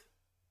earth.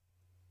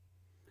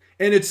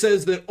 And it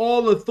says that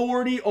all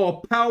authority,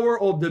 all power,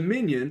 all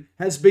dominion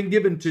has been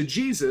given to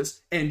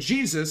Jesus, and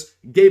Jesus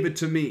gave it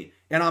to me.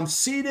 And I'm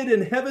seated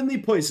in heavenly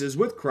places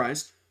with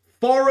Christ,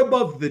 far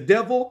above the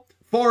devil,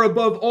 far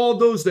above all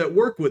those that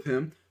work with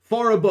him,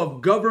 far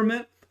above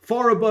government,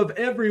 far above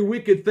every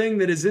wicked thing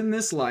that is in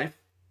this life.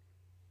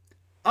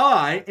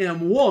 I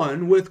am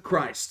one with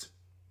Christ.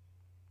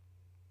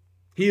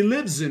 He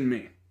lives in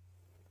me.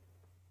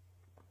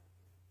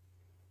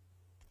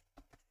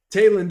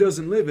 Talon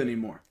doesn't live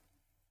anymore.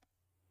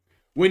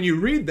 When you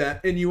read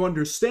that and you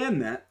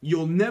understand that,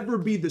 you'll never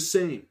be the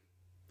same.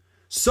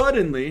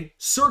 Suddenly,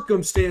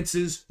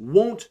 circumstances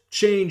won't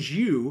change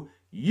you.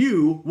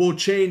 You will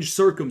change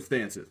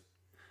circumstances.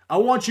 I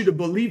want you to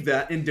believe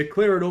that and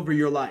declare it over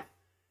your life.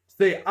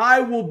 Say, I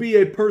will be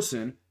a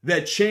person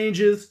that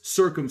changes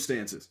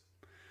circumstances.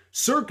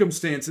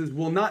 Circumstances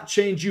will not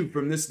change you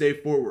from this day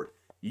forward.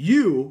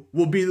 You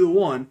will be the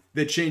one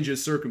that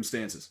changes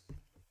circumstances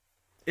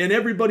in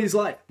everybody's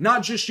life,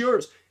 not just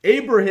yours.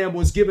 Abraham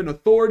was given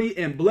authority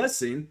and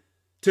blessing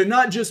to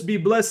not just be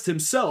blessed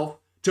himself,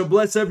 to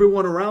bless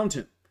everyone around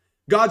him.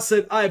 God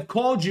said, I have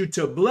called you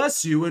to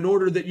bless you in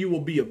order that you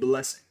will be a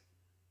blessing.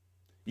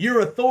 Your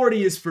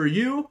authority is for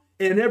you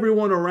and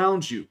everyone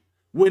around you.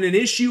 When an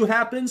issue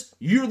happens,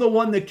 you're the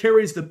one that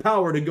carries the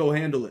power to go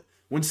handle it.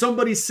 When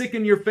somebody's sick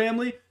in your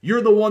family,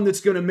 you're the one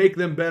that's going to make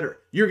them better.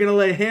 You're going to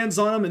lay hands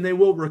on them and they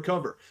will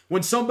recover.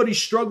 When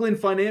somebody's struggling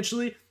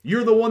financially,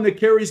 you're the one that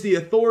carries the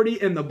authority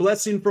and the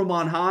blessing from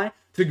on high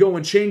to go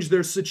and change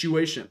their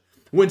situation.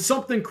 When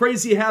something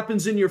crazy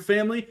happens in your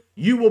family,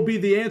 you will be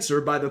the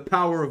answer by the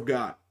power of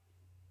God.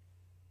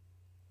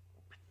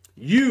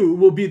 You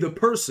will be the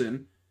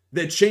person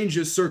that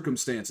changes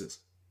circumstances,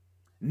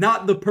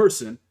 not the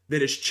person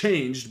that is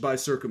changed by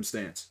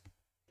circumstance.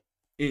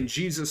 In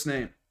Jesus'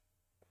 name.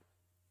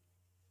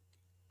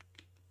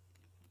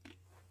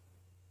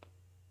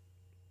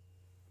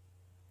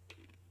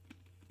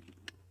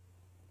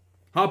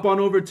 Hop on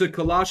over to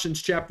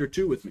Colossians chapter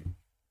 2 with me.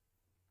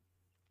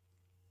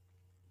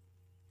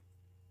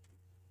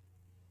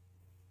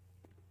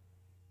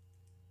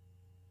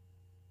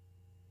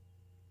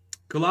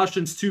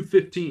 Colossians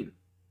 2:15.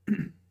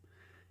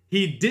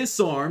 He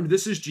disarmed,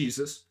 this is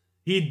Jesus,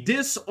 he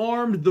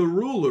disarmed the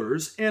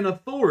rulers and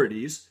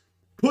authorities,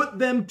 put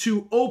them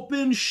to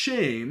open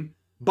shame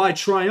by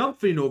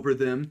triumphing over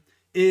them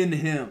in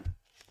him.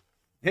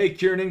 Hey,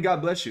 Kieran,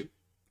 God bless you.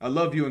 I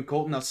love you and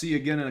Colton. I'll see you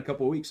again in a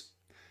couple of weeks.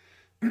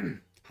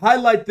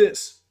 Highlight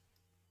this.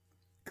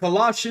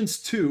 Colossians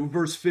 2,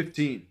 verse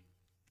 15.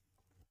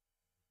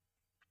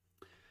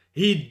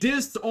 He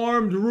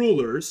disarmed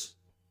rulers.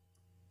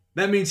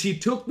 That means he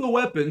took the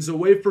weapons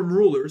away from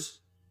rulers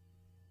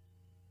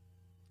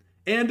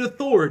and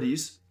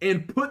authorities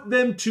and put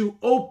them to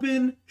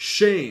open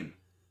shame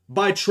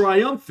by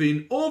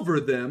triumphing over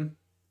them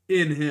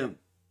in him.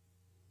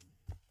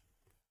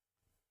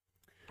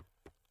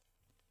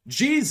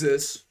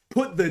 Jesus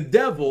put the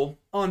devil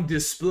on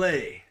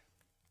display.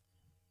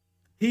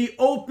 He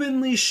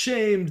openly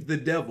shamed the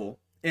devil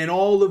and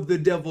all of the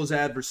devil's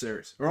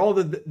adversaries, or all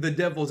the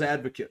devil's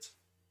advocates.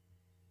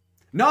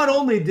 Not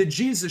only did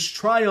Jesus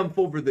triumph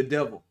over the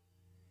devil,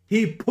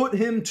 he put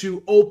him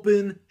to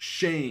open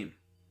shame.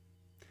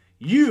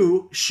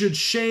 You should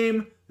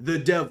shame the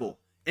devil,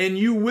 and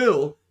you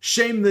will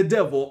shame the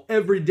devil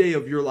every day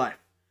of your life.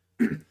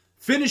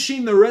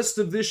 Finishing the rest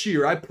of this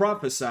year, I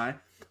prophesy,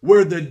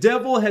 where the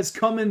devil has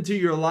come into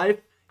your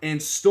life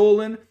and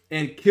stolen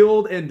and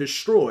killed and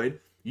destroyed,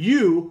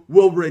 you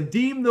will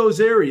redeem those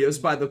areas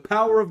by the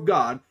power of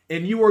God,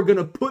 and you are going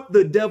to put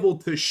the devil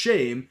to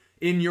shame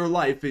in your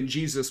life in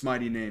Jesus'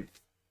 mighty name.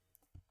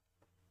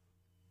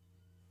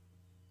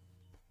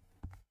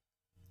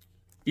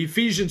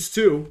 Ephesians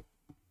 2,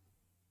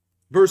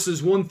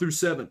 verses 1 through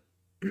 7.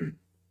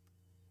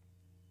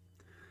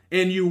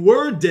 And you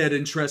were dead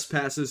in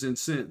trespasses and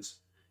sins,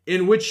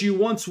 in which you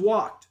once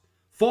walked,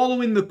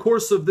 following the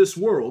course of this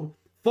world,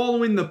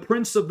 following the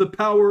prince of the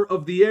power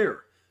of the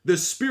air, the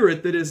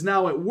spirit that is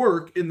now at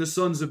work in the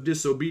sons of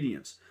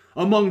disobedience,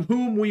 among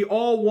whom we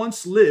all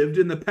once lived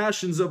in the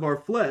passions of our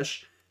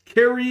flesh,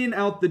 carrying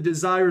out the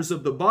desires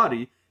of the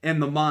body and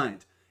the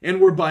mind, and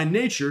were by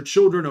nature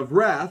children of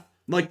wrath,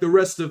 like the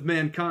rest of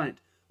mankind.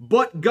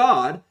 But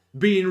God,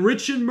 being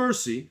rich in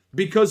mercy,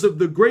 because of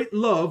the great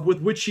love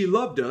with which he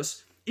loved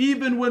us,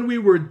 even when we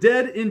were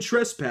dead in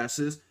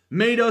trespasses,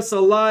 made us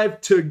alive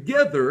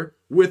together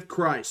with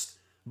Christ.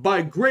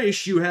 By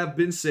grace you have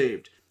been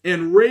saved,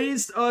 and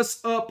raised us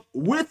up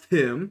with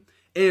him,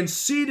 and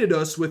seated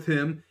us with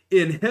him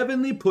in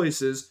heavenly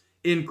places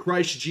in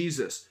Christ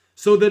Jesus,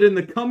 so that in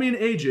the coming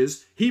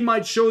ages he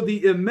might show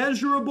the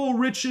immeasurable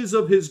riches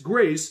of his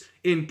grace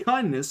in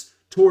kindness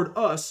toward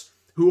us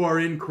who are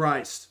in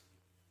Christ.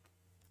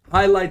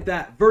 Highlight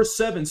that. Verse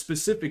 7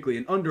 specifically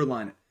and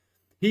underline it.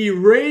 He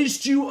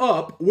raised you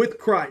up with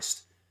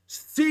Christ,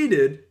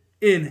 seated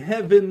in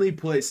heavenly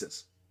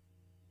places.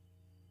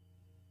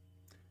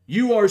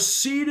 You are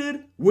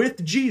seated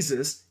with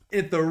Jesus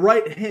at the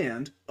right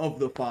hand of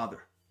the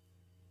Father.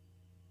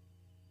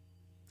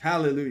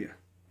 Hallelujah.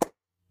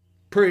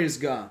 Praise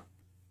God.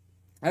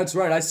 That's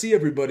right. I see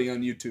everybody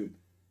on YouTube.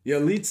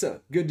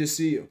 Yalitza, good to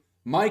see you.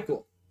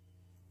 Michael.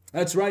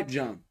 That's right,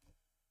 John.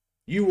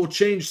 You will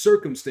change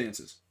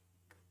circumstances.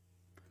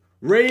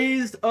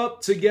 Raised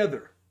up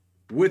together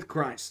with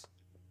Christ.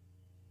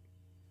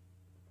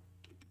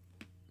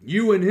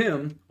 You and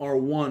him are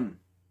one.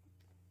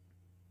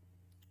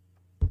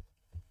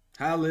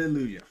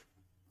 Hallelujah.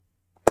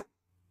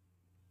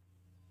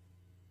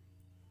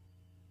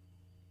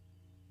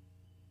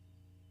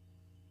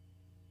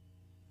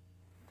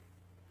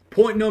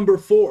 Point number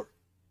 4.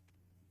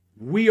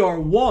 We are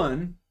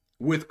one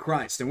with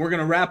Christ. And we're going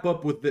to wrap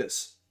up with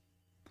this.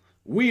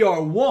 We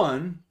are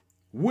one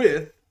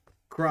with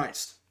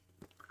Christ.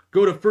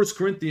 Go to 1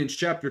 Corinthians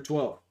chapter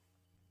 12.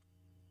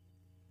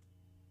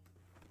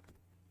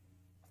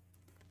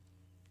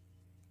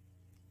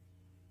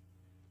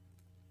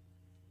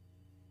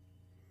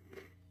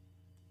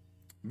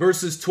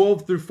 Verses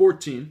 12 through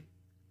 14.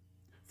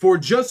 For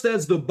just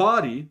as the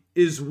body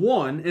is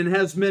one and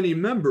has many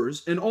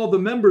members, and all the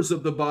members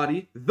of the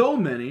body, though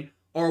many,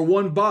 are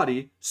one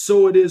body,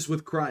 so it is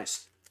with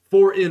Christ.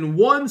 For in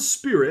one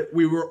Spirit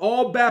we were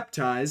all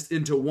baptized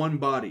into one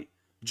body.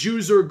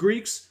 Jews or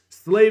Greeks,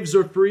 slaves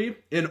or free,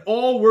 and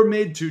all were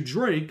made to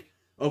drink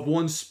of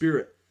one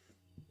Spirit.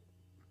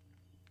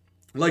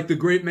 Like the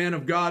great man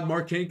of God,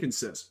 Mark Hankins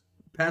says,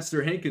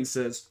 Pastor Hankins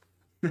says,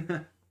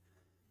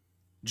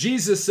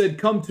 Jesus said,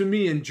 come to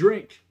me and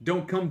drink.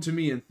 Don't come to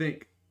me and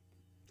think.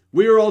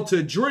 We are all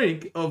to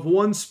drink of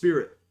one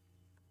Spirit.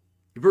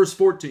 Verse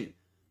 14.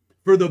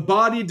 For the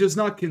body does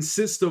not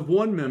consist of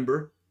one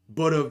member,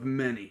 but of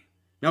many.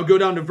 Now go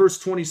down to verse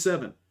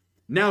 27.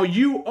 Now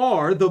you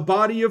are the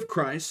body of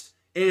Christ,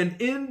 and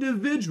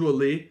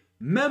individually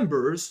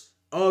members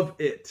of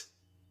it.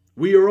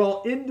 We are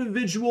all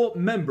individual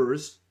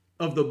members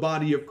of the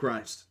body of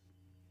Christ.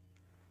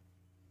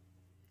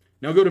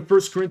 Now go to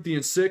 1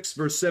 Corinthians 6,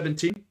 verse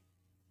 17.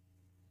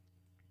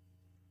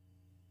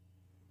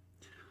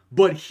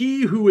 But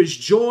he who is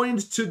joined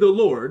to the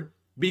Lord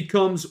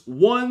becomes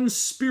one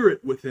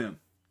spirit with him.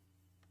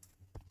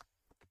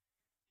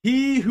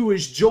 He who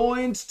is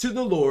joined to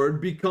the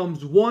Lord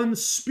becomes one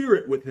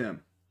spirit with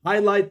him.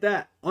 Highlight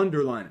that.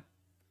 Underline it.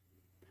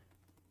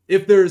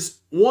 If there's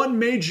one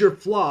major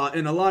flaw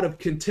in a lot of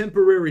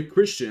contemporary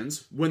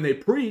Christians when they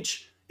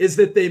preach, is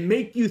that they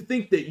make you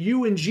think that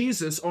you and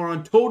Jesus are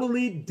on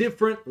totally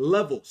different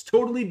levels,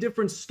 totally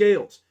different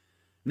scales.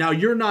 Now,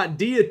 you're not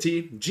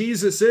deity.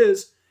 Jesus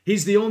is.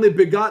 He's the only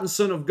begotten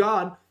Son of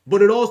God.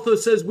 But it also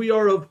says we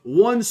are of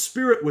one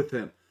spirit with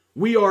him.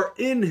 We are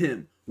in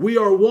him. We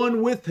are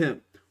one with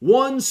him.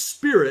 One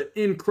spirit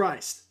in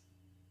Christ.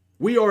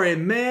 We are a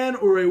man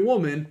or a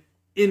woman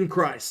in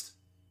Christ.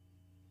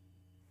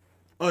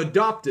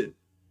 Adopted.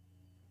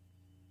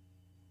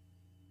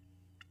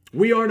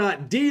 We are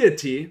not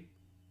deity,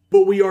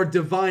 but we are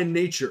divine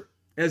nature,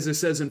 as it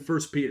says in 1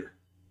 Peter.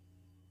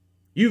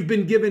 You've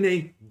been given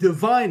a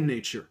divine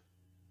nature,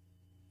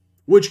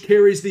 which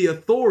carries the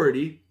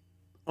authority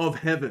of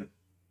heaven.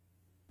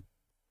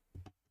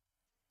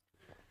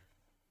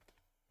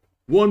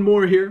 One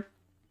more here.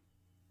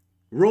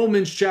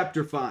 Romans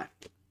chapter 5,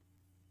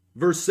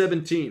 verse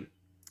 17.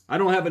 I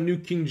don't have a New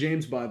King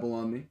James Bible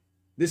on me.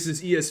 This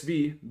is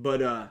ESV,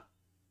 but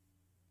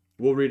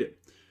we'll read it.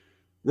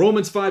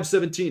 Romans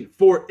 5:17.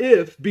 For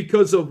if,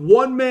 because of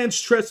one man's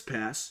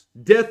trespass,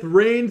 death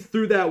reigned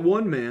through that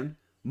one man,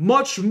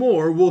 much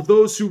more will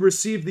those who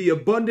receive the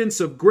abundance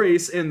of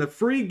grace and the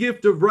free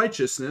gift of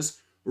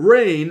righteousness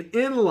reign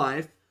in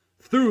life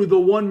through the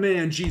one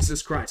man,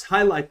 Jesus Christ.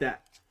 Highlight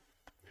that.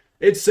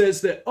 It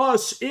says that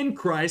us in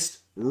Christ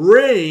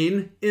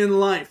reign in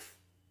life.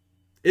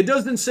 It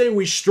doesn't say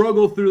we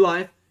struggle through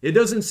life. It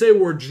doesn't say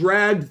we're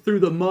dragged through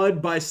the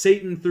mud by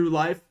Satan through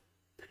life.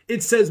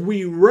 It says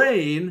we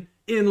reign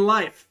in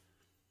life.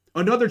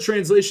 Another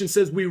translation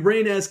says we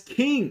reign as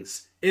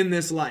kings in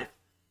this life.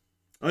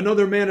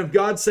 Another man of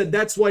God said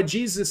that's why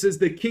Jesus is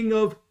the King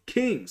of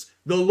Kings,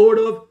 the Lord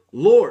of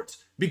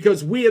Lords,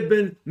 because we have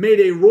been made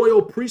a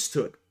royal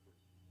priesthood,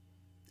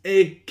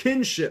 a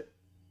kinship.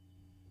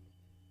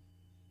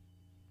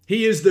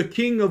 He is the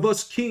King of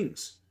us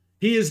kings.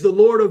 He is the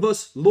Lord of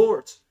us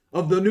lords,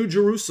 of the New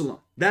Jerusalem.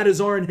 That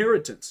is our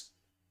inheritance.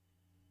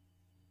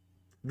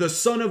 The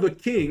son of a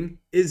king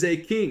is a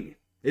king,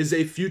 is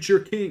a future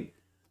king.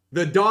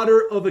 The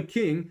daughter of a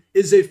king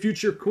is a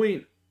future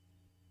queen.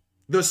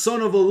 The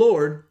son of a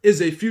lord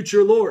is a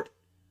future lord.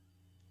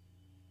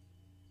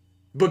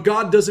 But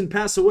God doesn't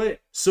pass away.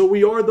 So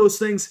we are those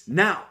things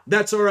now.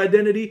 That's our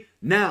identity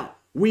now.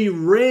 We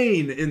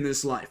reign in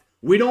this life.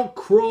 We don't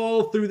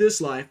crawl through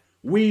this life.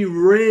 We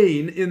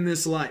reign in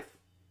this life.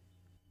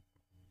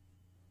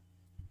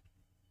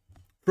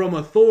 From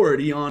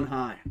authority on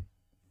high.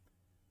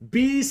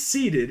 be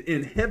seated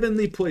in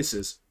heavenly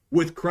places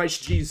with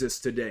Christ Jesus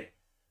today.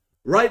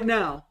 Right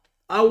now,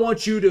 I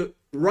want you to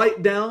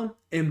write down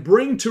and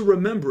bring to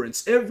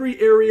remembrance every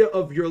area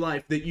of your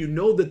life that you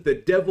know that the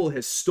devil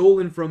has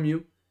stolen from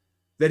you,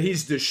 that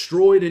he's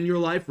destroyed in your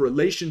life,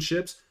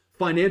 relationships,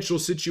 financial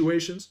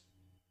situations.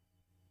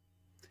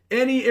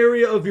 Any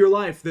area of your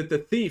life that the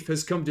thief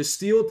has come to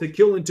steal, to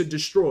kill, and to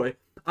destroy,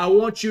 I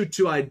want you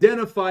to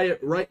identify it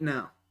right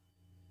now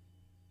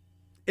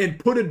and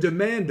put a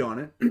demand on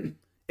it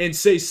and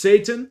say,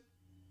 Satan,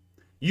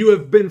 you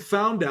have been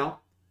found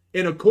out,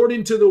 and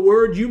according to the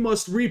word, you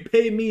must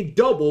repay me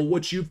double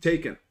what you've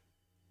taken.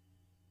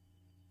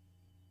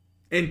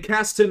 And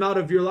cast him out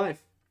of your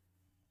life.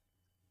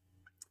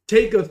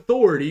 Take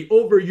authority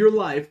over your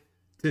life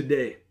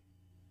today.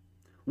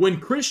 When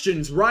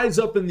Christians rise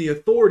up in the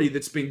authority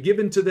that's been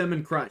given to them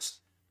in Christ,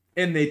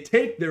 and they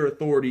take their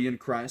authority in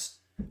Christ,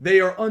 they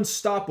are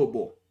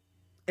unstoppable,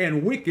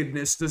 and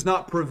wickedness does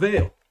not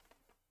prevail.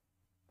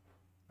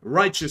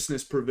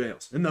 Righteousness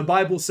prevails. And the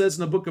Bible says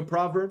in the book of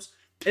Proverbs,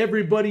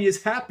 everybody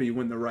is happy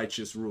when the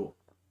righteous rule.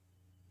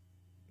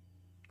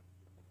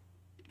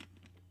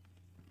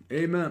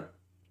 Amen.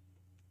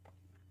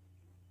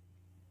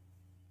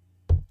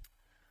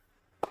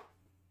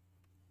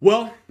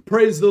 Well,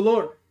 praise the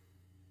Lord.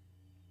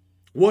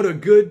 What a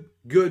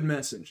good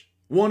message.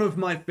 One of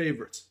my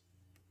favorites.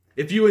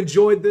 If you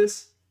enjoyed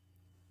this,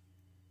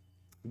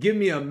 give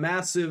me a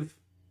massive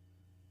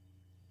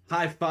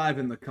high five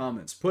in the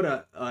comments. Put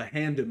a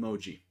hand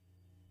emoji.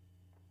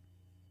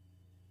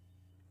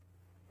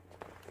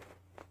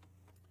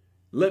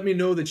 Let me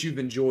know that you've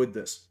enjoyed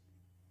this.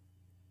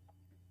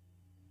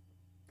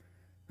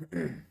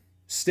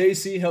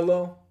 Stacy,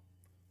 hello.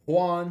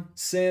 Juan,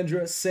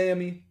 Sandra,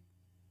 Sammy,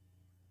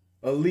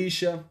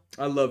 Alicia.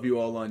 I love you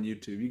all on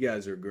YouTube. You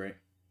guys are great.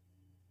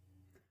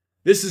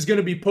 This is going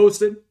to be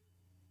posted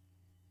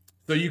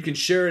so you can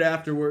share it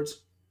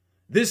afterwards.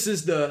 This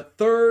is the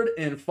third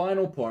and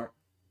final part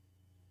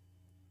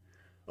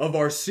of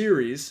our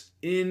series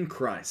in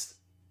Christ.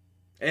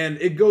 And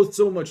it goes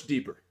so much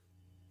deeper.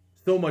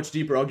 So much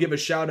deeper. I'll give a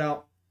shout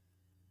out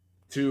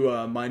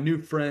to my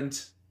new friend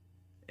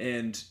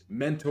and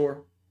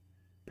mentor,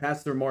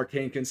 Pastor Mark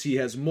Hankins. He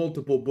has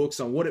multiple books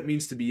on what it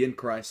means to be in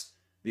Christ.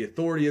 The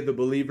Authority of the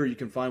Believer you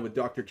can find with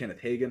Dr.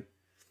 Kenneth Hagin.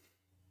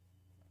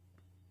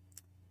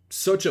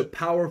 Such a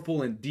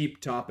powerful and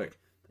deep topic.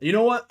 You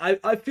know what?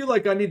 I feel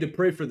like I need to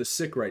pray for the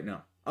sick right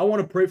now. I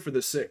want to pray for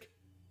the sick.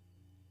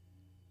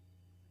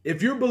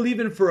 If you're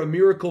believing for a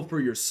miracle for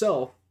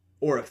yourself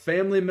or a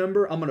family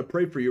member, I'm going to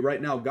pray for you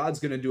right now. God's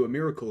going to do a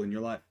miracle in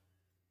your life.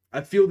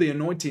 I feel the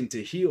anointing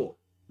to heal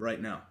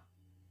right now.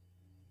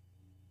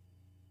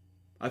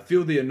 I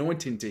feel the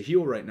anointing to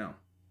heal right now.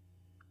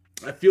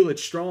 I feel it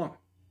strong.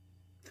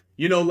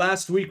 You know,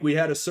 last week we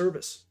had a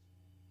service.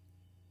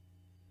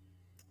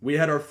 We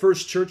had our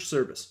first church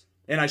service.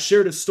 And I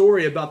shared a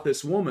story about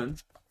this woman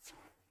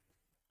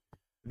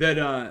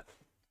that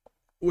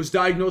was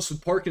diagnosed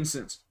with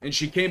Parkinson's. And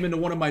she came into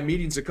one of my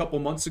meetings a couple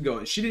months ago.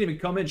 And she didn't even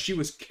come in. She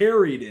was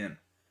carried in.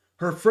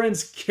 Her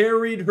friends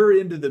carried her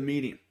into the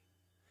meeting.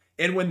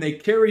 And when they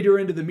carried her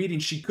into the meeting,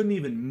 she couldn't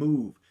even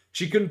move.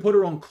 She couldn't put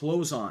her own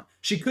clothes on.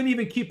 She couldn't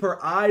even keep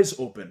her eyes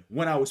open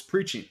when I was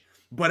preaching.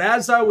 But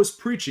as I was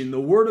preaching, the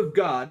word of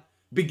God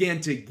began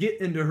to get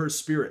into her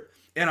spirit.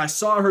 And I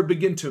saw her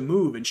begin to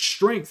move, and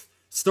strength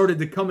started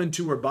to come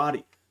into her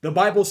body. The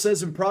Bible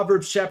says in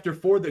Proverbs chapter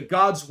 4 that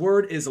God's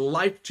word is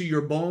life to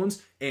your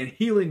bones and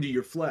healing to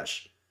your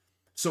flesh.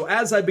 So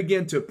as I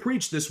began to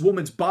preach, this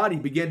woman's body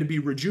began to be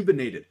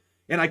rejuvenated.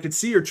 And I could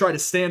see her try to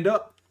stand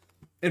up.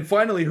 And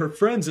finally, her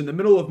friends in the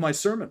middle of my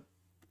sermon,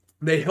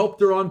 they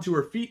helped her onto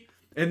her feet,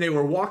 and they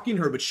were walking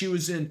her, but she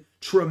was in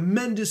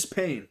tremendous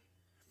pain.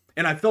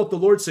 And I felt the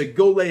Lord say,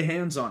 go lay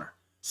hands on her.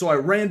 So I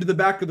ran to the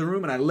back of the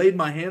room and I laid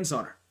my hands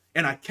on her.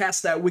 And I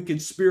cast that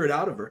wicked spirit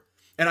out of her.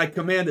 And I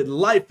commanded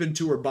life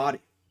into her body.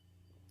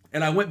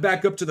 And I went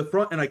back up to the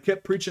front and I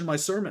kept preaching my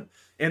sermon.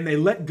 And they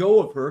let go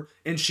of her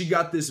and she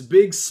got this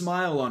big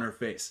smile on her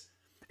face.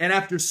 And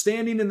after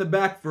standing in the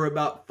back for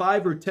about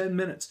 5 or 10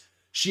 minutes,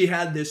 she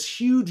had this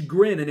huge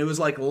grin and it was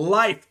like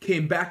life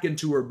came back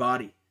into her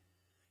body.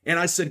 And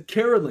I said,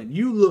 Carolyn,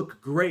 you look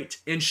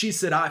great. And she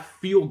said, I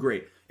feel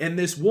great. And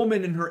this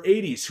woman in her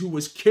 80s who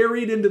was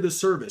carried into the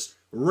service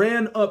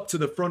ran up to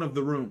the front of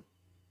the room.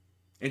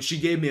 And she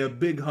gave me a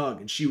big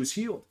hug and she was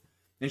healed.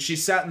 And she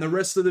sat in the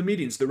rest of the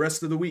meetings the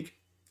rest of the week.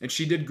 And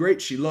she did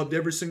great. She loved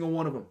every single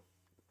one of them.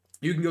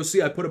 You can go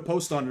see, I put a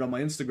post on it on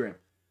my Instagram.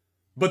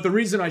 But the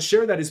reason I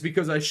share that is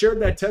because I shared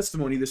that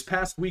testimony this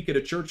past week at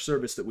a church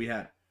service that we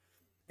had.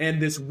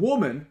 And this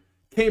woman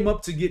came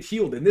up to get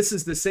healed. And this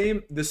is the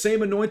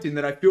same anointing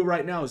that I feel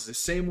right now is the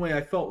same way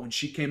I felt when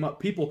she came up.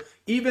 People,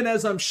 even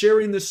as I'm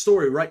sharing this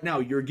story right now,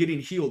 you're getting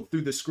healed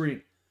through the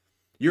screen.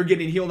 You're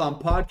getting healed on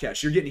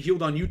podcasts. You're getting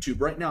healed on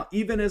YouTube right now.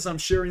 Even as I'm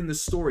sharing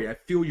this story, I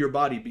feel your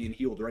body being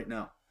healed right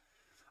now.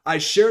 I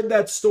shared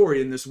that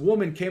story and this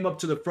woman came up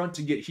to the front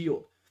to get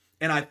healed.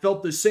 And I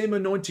felt the same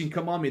anointing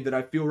come on me that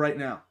I feel right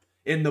now.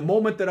 In the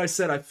moment that I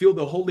said, I feel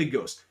the Holy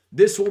Ghost,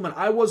 This woman,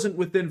 I wasn't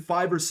within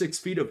 5 or 6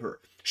 feet of her.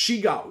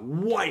 She got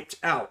wiped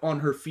out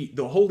on her feet.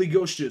 The Holy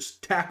Ghost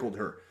just tackled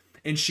her.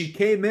 And she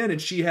came in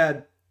and she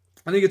had,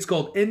 I think it's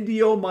called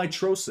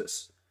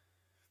endometriosis.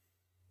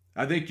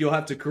 I think you'll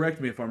have to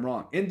correct me if I'm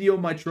wrong.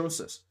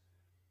 Endometriosis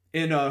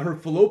in her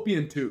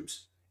fallopian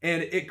tubes.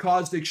 And it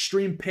caused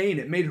extreme pain.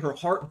 It made her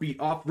heart beat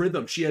off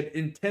rhythm. She had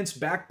intense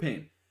back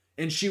pain.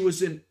 And she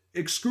was in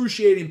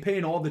excruciating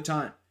pain all the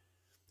time.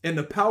 And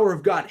the power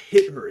of God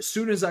hit her. As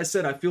soon as I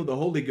said, I feel the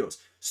Holy Ghost,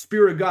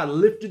 Spirit of God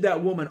lifted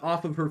that woman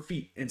off of her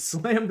feet and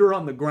slammed her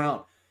on the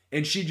ground.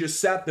 And she just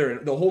sat there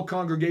and the whole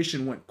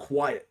congregation went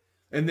quiet.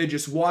 And they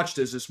just watched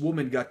as this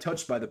woman got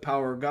touched by the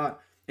power of God.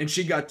 And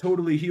she got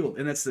totally healed.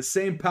 And that's the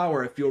same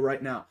power I feel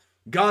right now.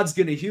 God's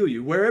going to heal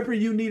you. Wherever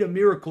you need a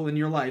miracle in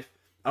your life,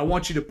 I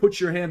want you to put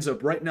your hands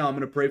up right now. I'm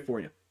going to pray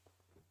for you.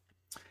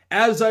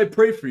 As I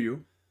pray for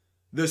you,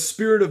 the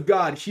Spirit of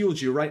God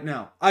heals you right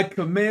now. I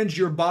command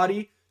your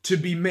body to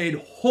be made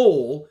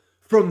whole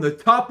from the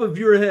top of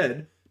your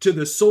head to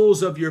the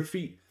soles of your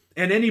feet.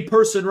 And any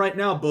person right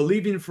now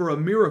believing for a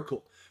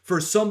miracle, for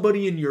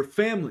somebody in your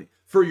family,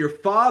 for your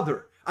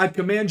father, I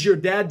command your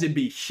dad to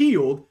be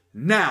healed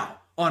now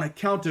on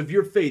account of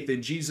your faith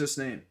in Jesus'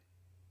 name.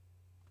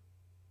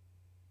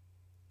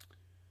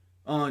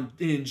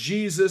 In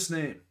Jesus'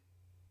 name.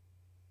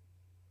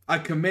 I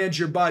command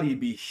your body to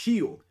be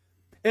healed.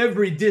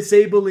 Every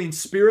disabling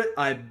spirit,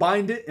 I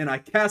bind it and I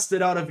cast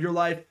it out of your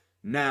life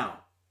now.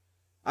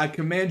 I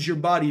command your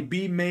body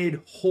be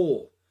made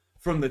whole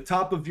from the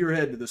top of your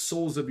head to the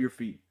soles of your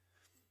feet.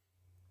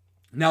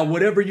 Now,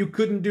 whatever you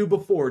couldn't do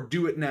before,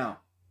 do it now.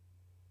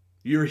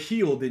 You're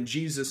healed in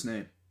Jesus'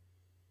 name.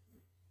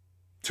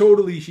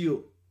 Totally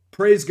healed.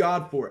 Praise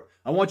God for it.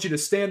 I want you to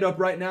stand up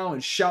right now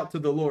and shout to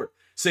the Lord.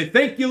 Say,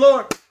 thank you,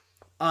 Lord.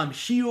 I'm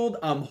healed.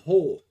 I'm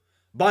whole.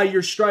 By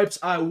your stripes,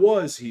 I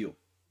was healed.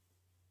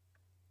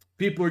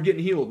 People are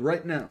getting healed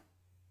right now,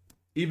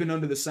 even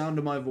under the sound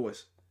of my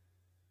voice.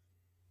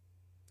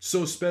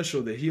 So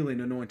special, the healing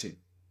anointing.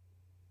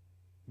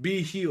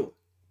 Be healed.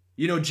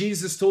 You know,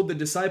 Jesus told the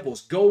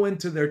disciples, go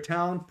into their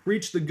town,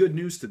 preach the good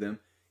news to them,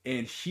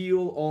 and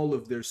heal all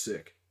of their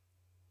sick.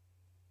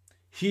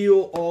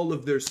 Heal all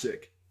of their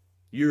sick.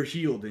 You're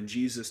healed in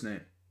Jesus'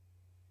 name.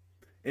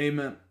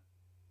 Amen.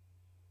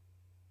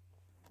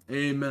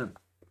 Amen.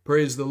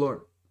 Praise the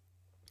Lord.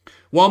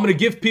 Well, I'm going to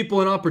give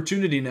people an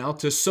opportunity now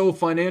to sow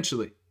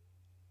financially.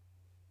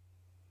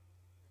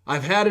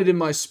 I've had it in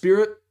my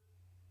spirit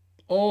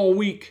all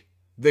week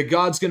that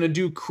God's going to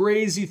do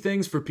crazy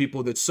things for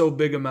people that sow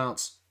big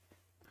amounts.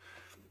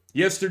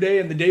 Yesterday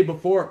and the day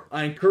before,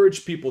 I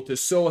encouraged people to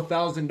sow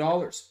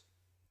 $1,000.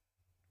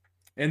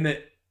 And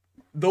that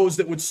those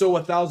that would sow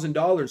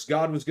 $1,000,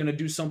 God was going to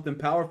do something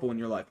powerful in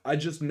your life. I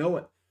just know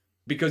it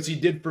because He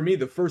did for me.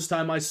 The first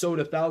time I sowed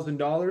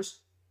 $1,000,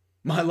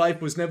 my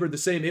life was never the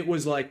same. It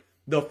was like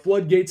the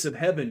floodgates of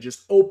heaven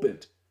just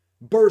opened,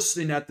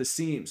 bursting at the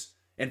seams.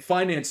 And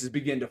finances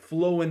began to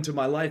flow into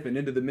my life and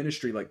into the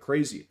ministry like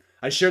crazy.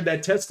 I shared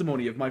that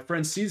testimony of my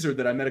friend Caesar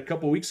that I met a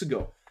couple weeks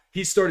ago.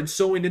 He started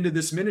sowing into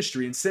this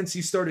ministry, and since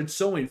he started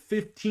sowing,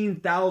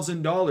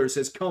 $15,000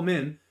 has come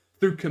in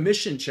through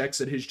commission checks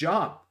at his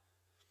job.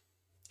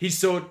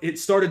 It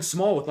started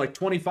small with like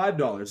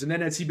 $25, and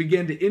then as he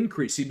began to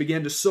increase, he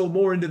began to sow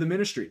more into the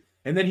ministry.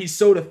 And then he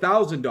sowed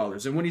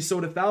 $1,000, and when he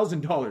sowed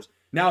 $1,000,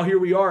 now here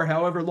we are,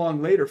 however long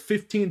later,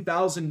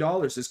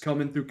 $15,000 has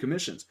come in through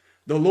commissions.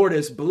 The Lord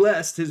has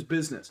blessed his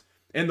business,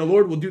 and the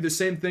Lord will do the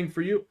same thing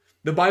for you.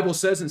 The Bible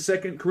says in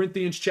 2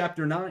 Corinthians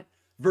chapter 9,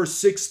 verse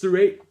 6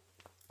 through 8,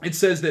 it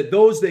says that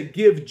those that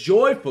give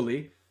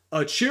joyfully,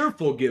 a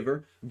cheerful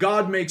giver,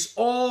 God makes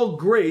all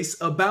grace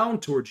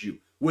abound towards you,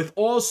 with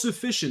all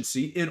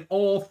sufficiency in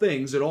all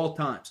things at all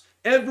times.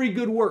 Every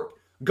good work,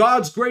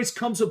 God's grace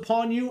comes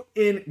upon you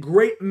in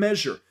great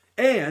measure.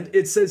 And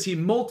it says he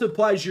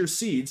multiplies your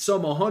seed,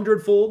 some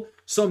 100-fold,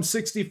 some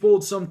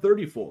 60-fold, some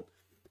 30-fold.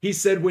 He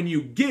said when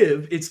you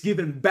give, it's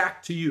given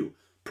back to you,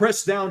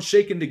 pressed down,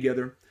 shaken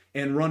together,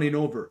 and running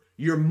over.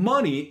 Your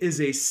money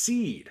is a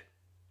seed.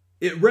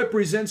 It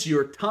represents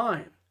your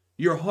time,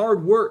 your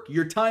hard work,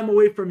 your time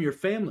away from your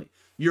family.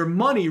 Your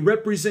money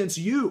represents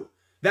you.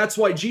 That's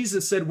why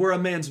Jesus said where a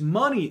man's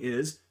money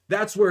is,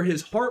 that's where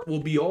his heart will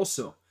be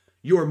also.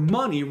 Your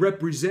money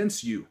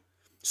represents you.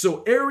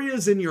 So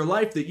areas in your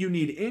life that you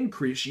need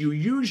increase, you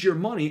use your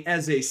money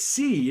as a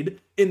seed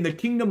in the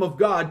kingdom of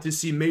God to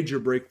see major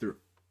breakthrough.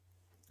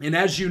 And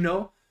as you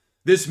know,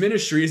 this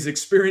ministry is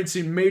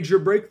experiencing major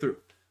breakthrough.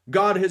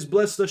 God has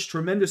blessed us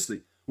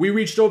tremendously. We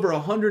reached over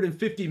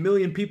 150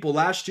 million people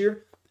last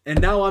year,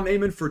 and now I'm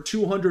aiming for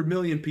 200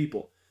 million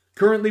people.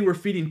 Currently, we're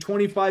feeding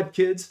 25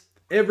 kids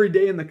every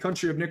day in the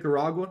country of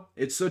Nicaragua.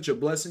 It's such a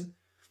blessing.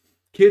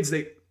 Kids,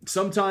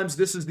 sometimes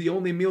this is the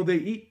only meal they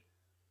eat,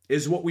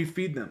 is what we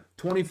feed them.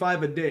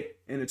 25 a day,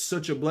 and it's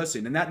such a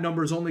blessing. And that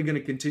number is only going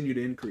to continue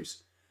to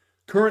increase.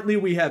 Currently,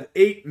 we have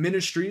 8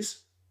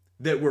 ministries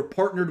that we're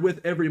partnered with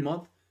every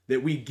month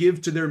that we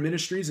give to their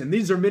ministries. And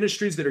these are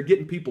ministries that are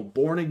getting people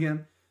born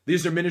again.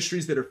 These are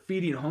ministries that are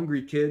feeding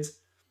hungry kids.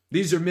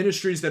 These are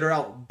ministries that are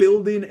out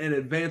building and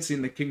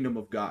advancing the kingdom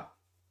of God.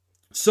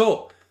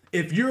 So,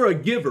 if you're a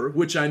giver,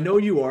 which I know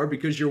you are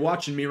because you're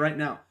watching me right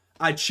now,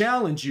 I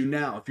challenge you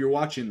now if you're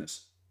watching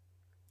this.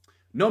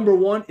 Number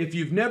one, if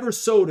you've never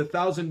sowed a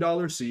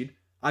 $1,000 seed,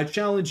 I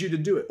challenge you to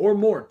do it or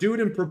more. Do it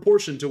in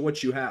proportion to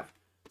what you have.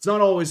 It's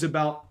not always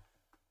about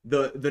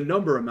the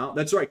number amount.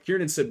 That's right.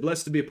 Kieran said,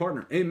 blessed to be a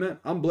partner. Amen.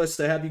 I'm blessed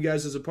to have you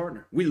guys as a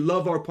partner. We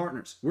love our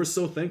partners. We're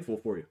so thankful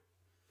for you.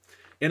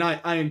 And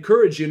I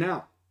encourage you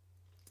now,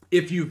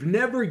 if you've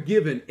never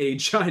given a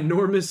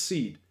ginormous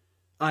seed,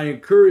 I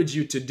encourage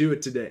you to do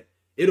it today.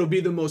 It'll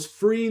be the most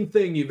freeing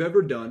thing you've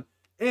ever done,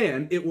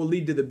 and it will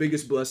lead to the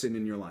biggest blessing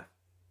in your life.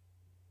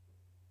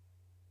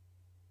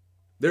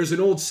 There's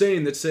an old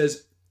saying that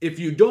says, if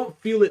you don't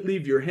feel it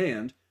leave your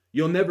hand,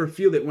 you'll never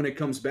feel it when it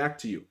comes back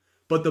to you.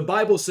 But the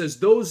Bible says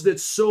those that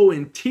sow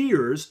in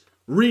tears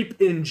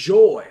reap in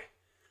joy.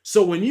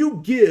 So when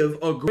you give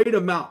a great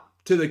amount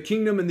to the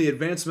kingdom and the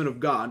advancement of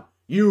God,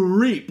 you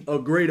reap a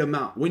great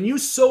amount. When you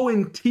sow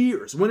in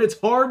tears, when it's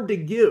hard to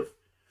give,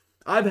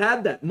 I've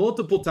had that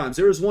multiple times.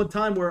 There was one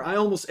time where I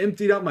almost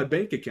emptied out my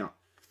bank account.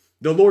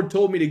 The Lord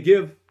told me to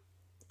give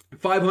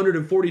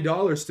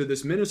 $540 to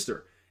this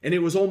minister, and it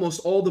was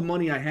almost all the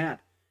money I had.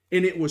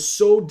 And it was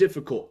so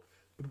difficult,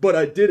 but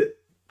I did it.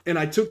 And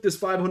I took this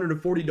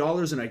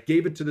 $540 and I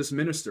gave it to this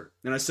minister.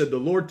 And I said, the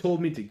Lord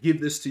told me to give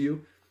this to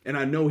you, and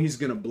I know he's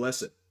going to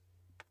bless it.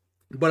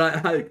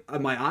 But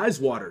my eyes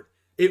watered.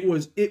 It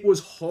was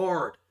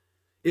hard.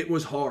 It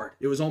was hard.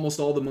 It was almost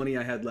all the money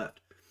I had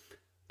left.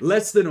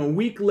 Less than a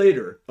week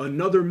later,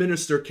 another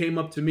minister came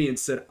up to me and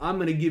said, I'm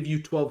going to give you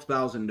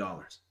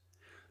 $12,000.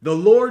 The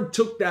Lord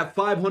took that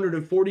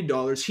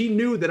 $540. He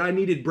knew that I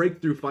needed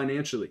breakthrough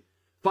financially.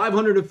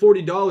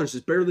 $540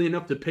 is barely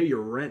enough to pay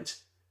your rent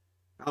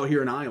out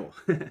here in Iowa.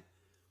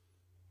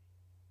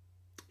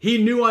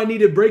 He knew I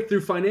needed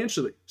breakthrough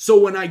financially. So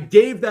when I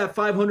gave that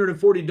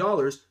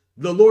 $540,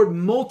 the Lord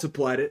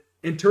multiplied it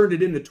and turned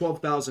it into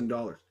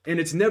 $12,000. And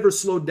it's never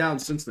slowed down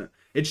since then.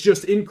 It's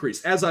just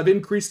increased. As I've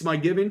increased my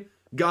giving,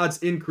 God's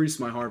increased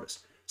my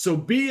harvest. So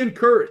be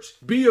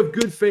encouraged. Be of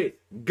good faith.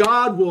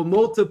 God will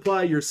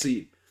multiply your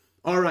seed.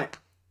 All right.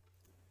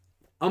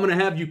 I'm going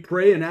to have you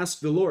pray and ask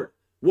the Lord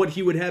what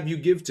he would have you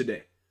give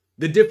today.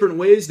 The different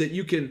ways that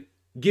you can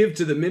give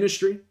to the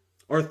ministry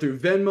are through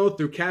Venmo,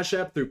 through Cash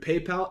App, through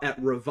PayPal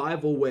at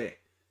Revival Way.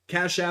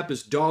 Cash App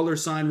is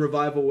 $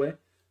 Revival Way.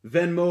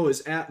 Venmo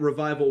is at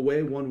Revival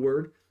Way, one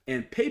word.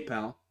 And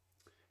PayPal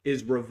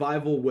is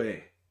Revival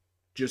Way,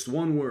 just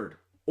one word.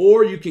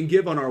 Or you can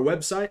give on our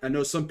website. I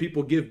know some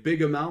people give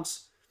big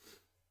amounts.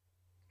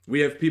 We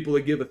have people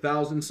that give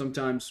 1,000,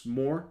 sometimes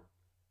more,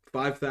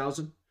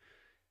 5,000.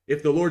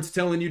 If the Lord's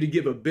telling you to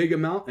give a big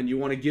amount and you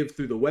want to give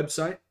through the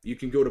website, you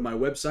can go to my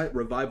website,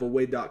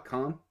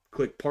 revivalway.com,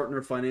 click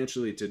Partner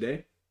Financially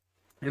today.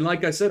 And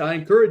like I said, I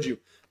encourage you.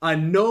 I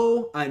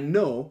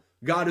know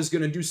God is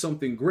going to do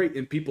something great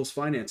in people's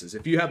finances.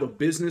 If you have a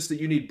business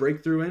that you need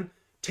breakthrough in,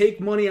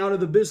 take money out of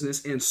the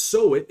business and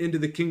sow it into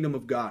the kingdom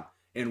of God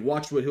and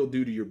watch what he'll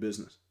do to your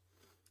business.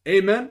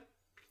 Amen?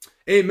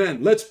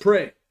 Amen. Let's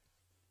pray.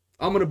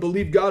 I'm going to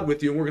believe God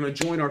with you and we're going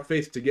to join our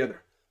faith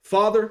together.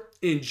 Father,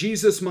 in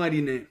Jesus'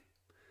 mighty name,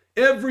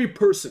 every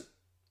person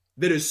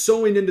that is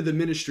sowing into the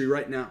ministry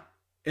right now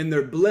and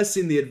they're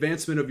blessing the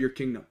advancement of your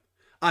kingdom,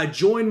 I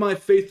join my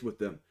faith with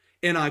them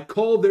and I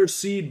call their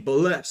seed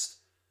blessed.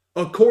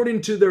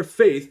 According to their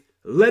faith,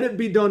 let it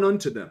be done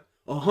unto them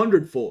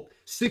 100-fold,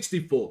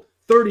 60-fold,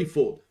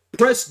 30-fold,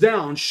 pressed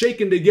down,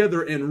 shaken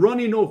together, and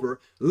running over.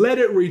 Let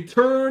it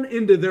return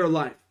into their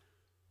life.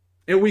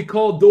 And we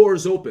call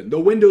doors open, the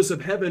windows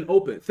of heaven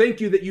open. Thank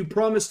you that you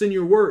promised in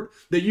your word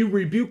that you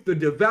rebuke the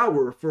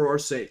devourer for our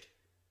sake.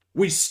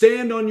 We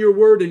stand on your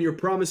word and your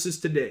promises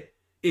today.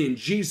 In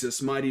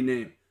Jesus' mighty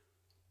name,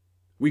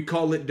 we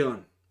call it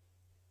done.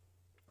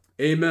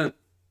 Amen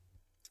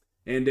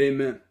and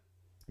amen.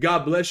 God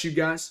bless you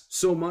guys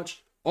so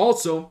much.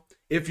 Also,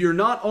 if you're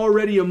not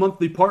already a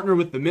monthly partner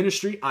with the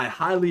ministry, I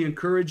highly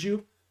encourage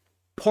you,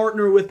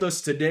 partner with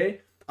us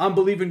today. I'm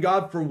believing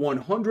God for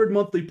 100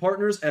 monthly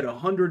partners at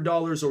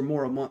 $100 or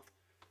more a month.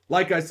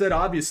 Like I said,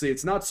 obviously,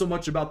 it's not so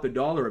much about the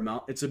dollar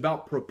amount. It's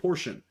about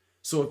proportion.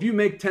 So if you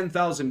make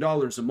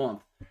 $10,000 a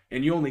month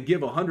and you only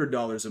give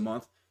 $100 a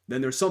month,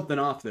 then there's something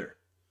off there.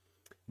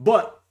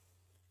 But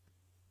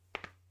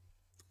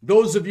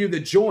those of you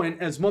that join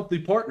as monthly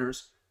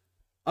partners,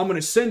 I'm going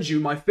to send you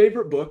my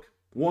favorite book,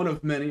 one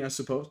of many, I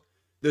suppose,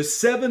 The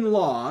 7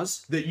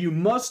 Laws That You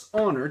Must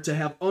Honor to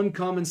Have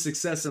Uncommon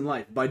Success in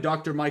Life by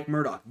Dr. Mike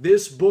Murdock.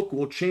 This book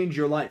will change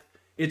your life.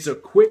 It's a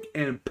quick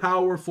and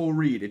powerful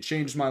read. It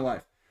changed my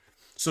life.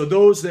 So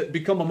those that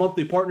become a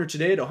monthly partner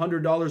today at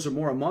 $100 or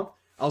more a month,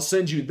 I'll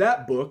send you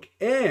that book.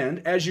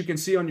 And as you can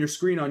see on your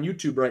screen on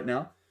YouTube right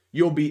now,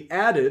 you'll be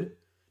added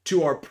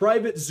to our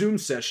private Zoom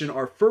session.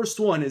 Our first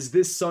one is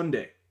this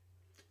Sunday.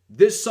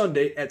 This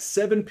Sunday at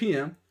 7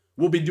 p.m.,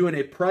 we'll be doing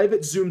a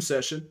private Zoom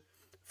session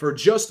for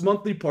just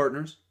monthly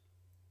partners.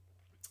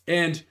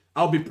 And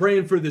I'll be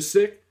praying for the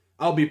sick.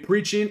 I'll be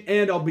preaching,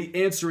 and I'll be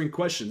answering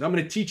questions. I'm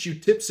going to teach you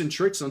tips and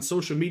tricks on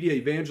social media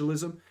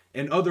evangelism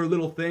and other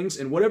little things.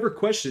 And whatever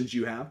questions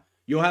you have,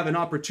 you'll have an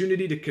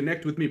opportunity to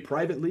connect with me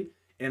privately,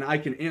 and I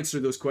can answer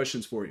those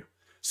questions for you.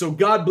 So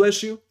God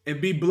bless you,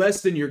 and be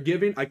blessed in your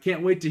giving. I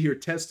can't wait to hear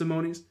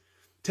testimonies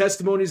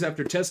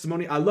after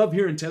testimony. I love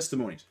hearing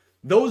testimonies.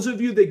 Those of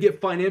you that get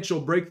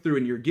financial breakthrough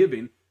in your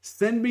giving,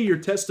 send me your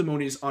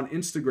testimonies on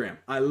Instagram.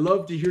 I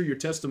love to hear your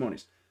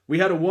testimonies. We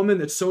had a woman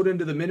that sowed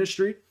into the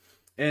ministry,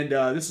 and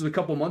this was a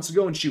couple months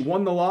ago, and she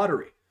won the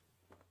lottery.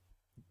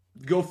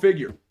 Go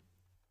figure.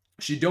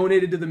 She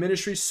donated to the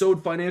ministry,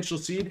 sowed financial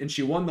seed, and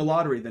she won the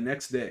lottery the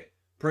next day.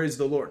 Praise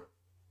the Lord.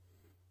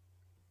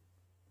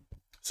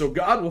 So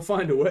God will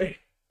find a way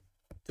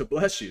to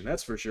bless you,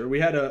 that's for sure. We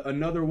had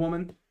another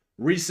woman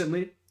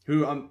recently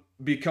who I'm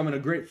becoming a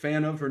great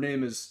fan of. Her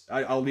name is,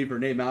 I'll leave her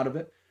name out of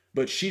it,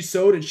 but she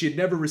sowed, and she had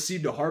never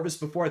received a harvest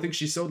before. I think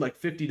she sowed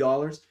like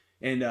 $50,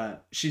 and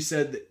she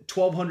said that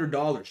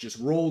 $1,200 just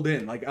rolled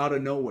in like out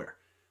of nowhere.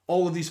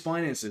 All of these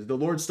finances, the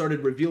Lord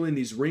started revealing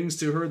these rings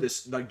to her,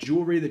 this like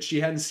jewelry that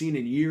she hadn't seen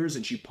in years,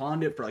 and she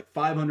pawned it for like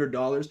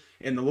 $500,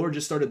 and the Lord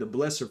just started to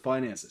bless her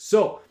finances.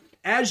 So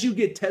as you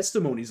get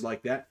testimonies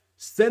like that,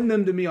 send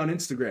them to me on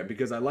Instagram,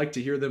 because I like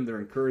to hear them. They're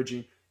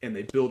encouraging, and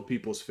they build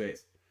people's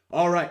faith.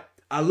 All right.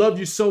 I love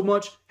you so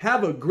much.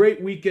 Have a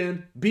great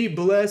weekend. Be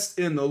blessed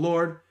in the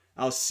Lord.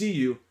 I'll see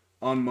you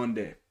on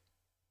Monday.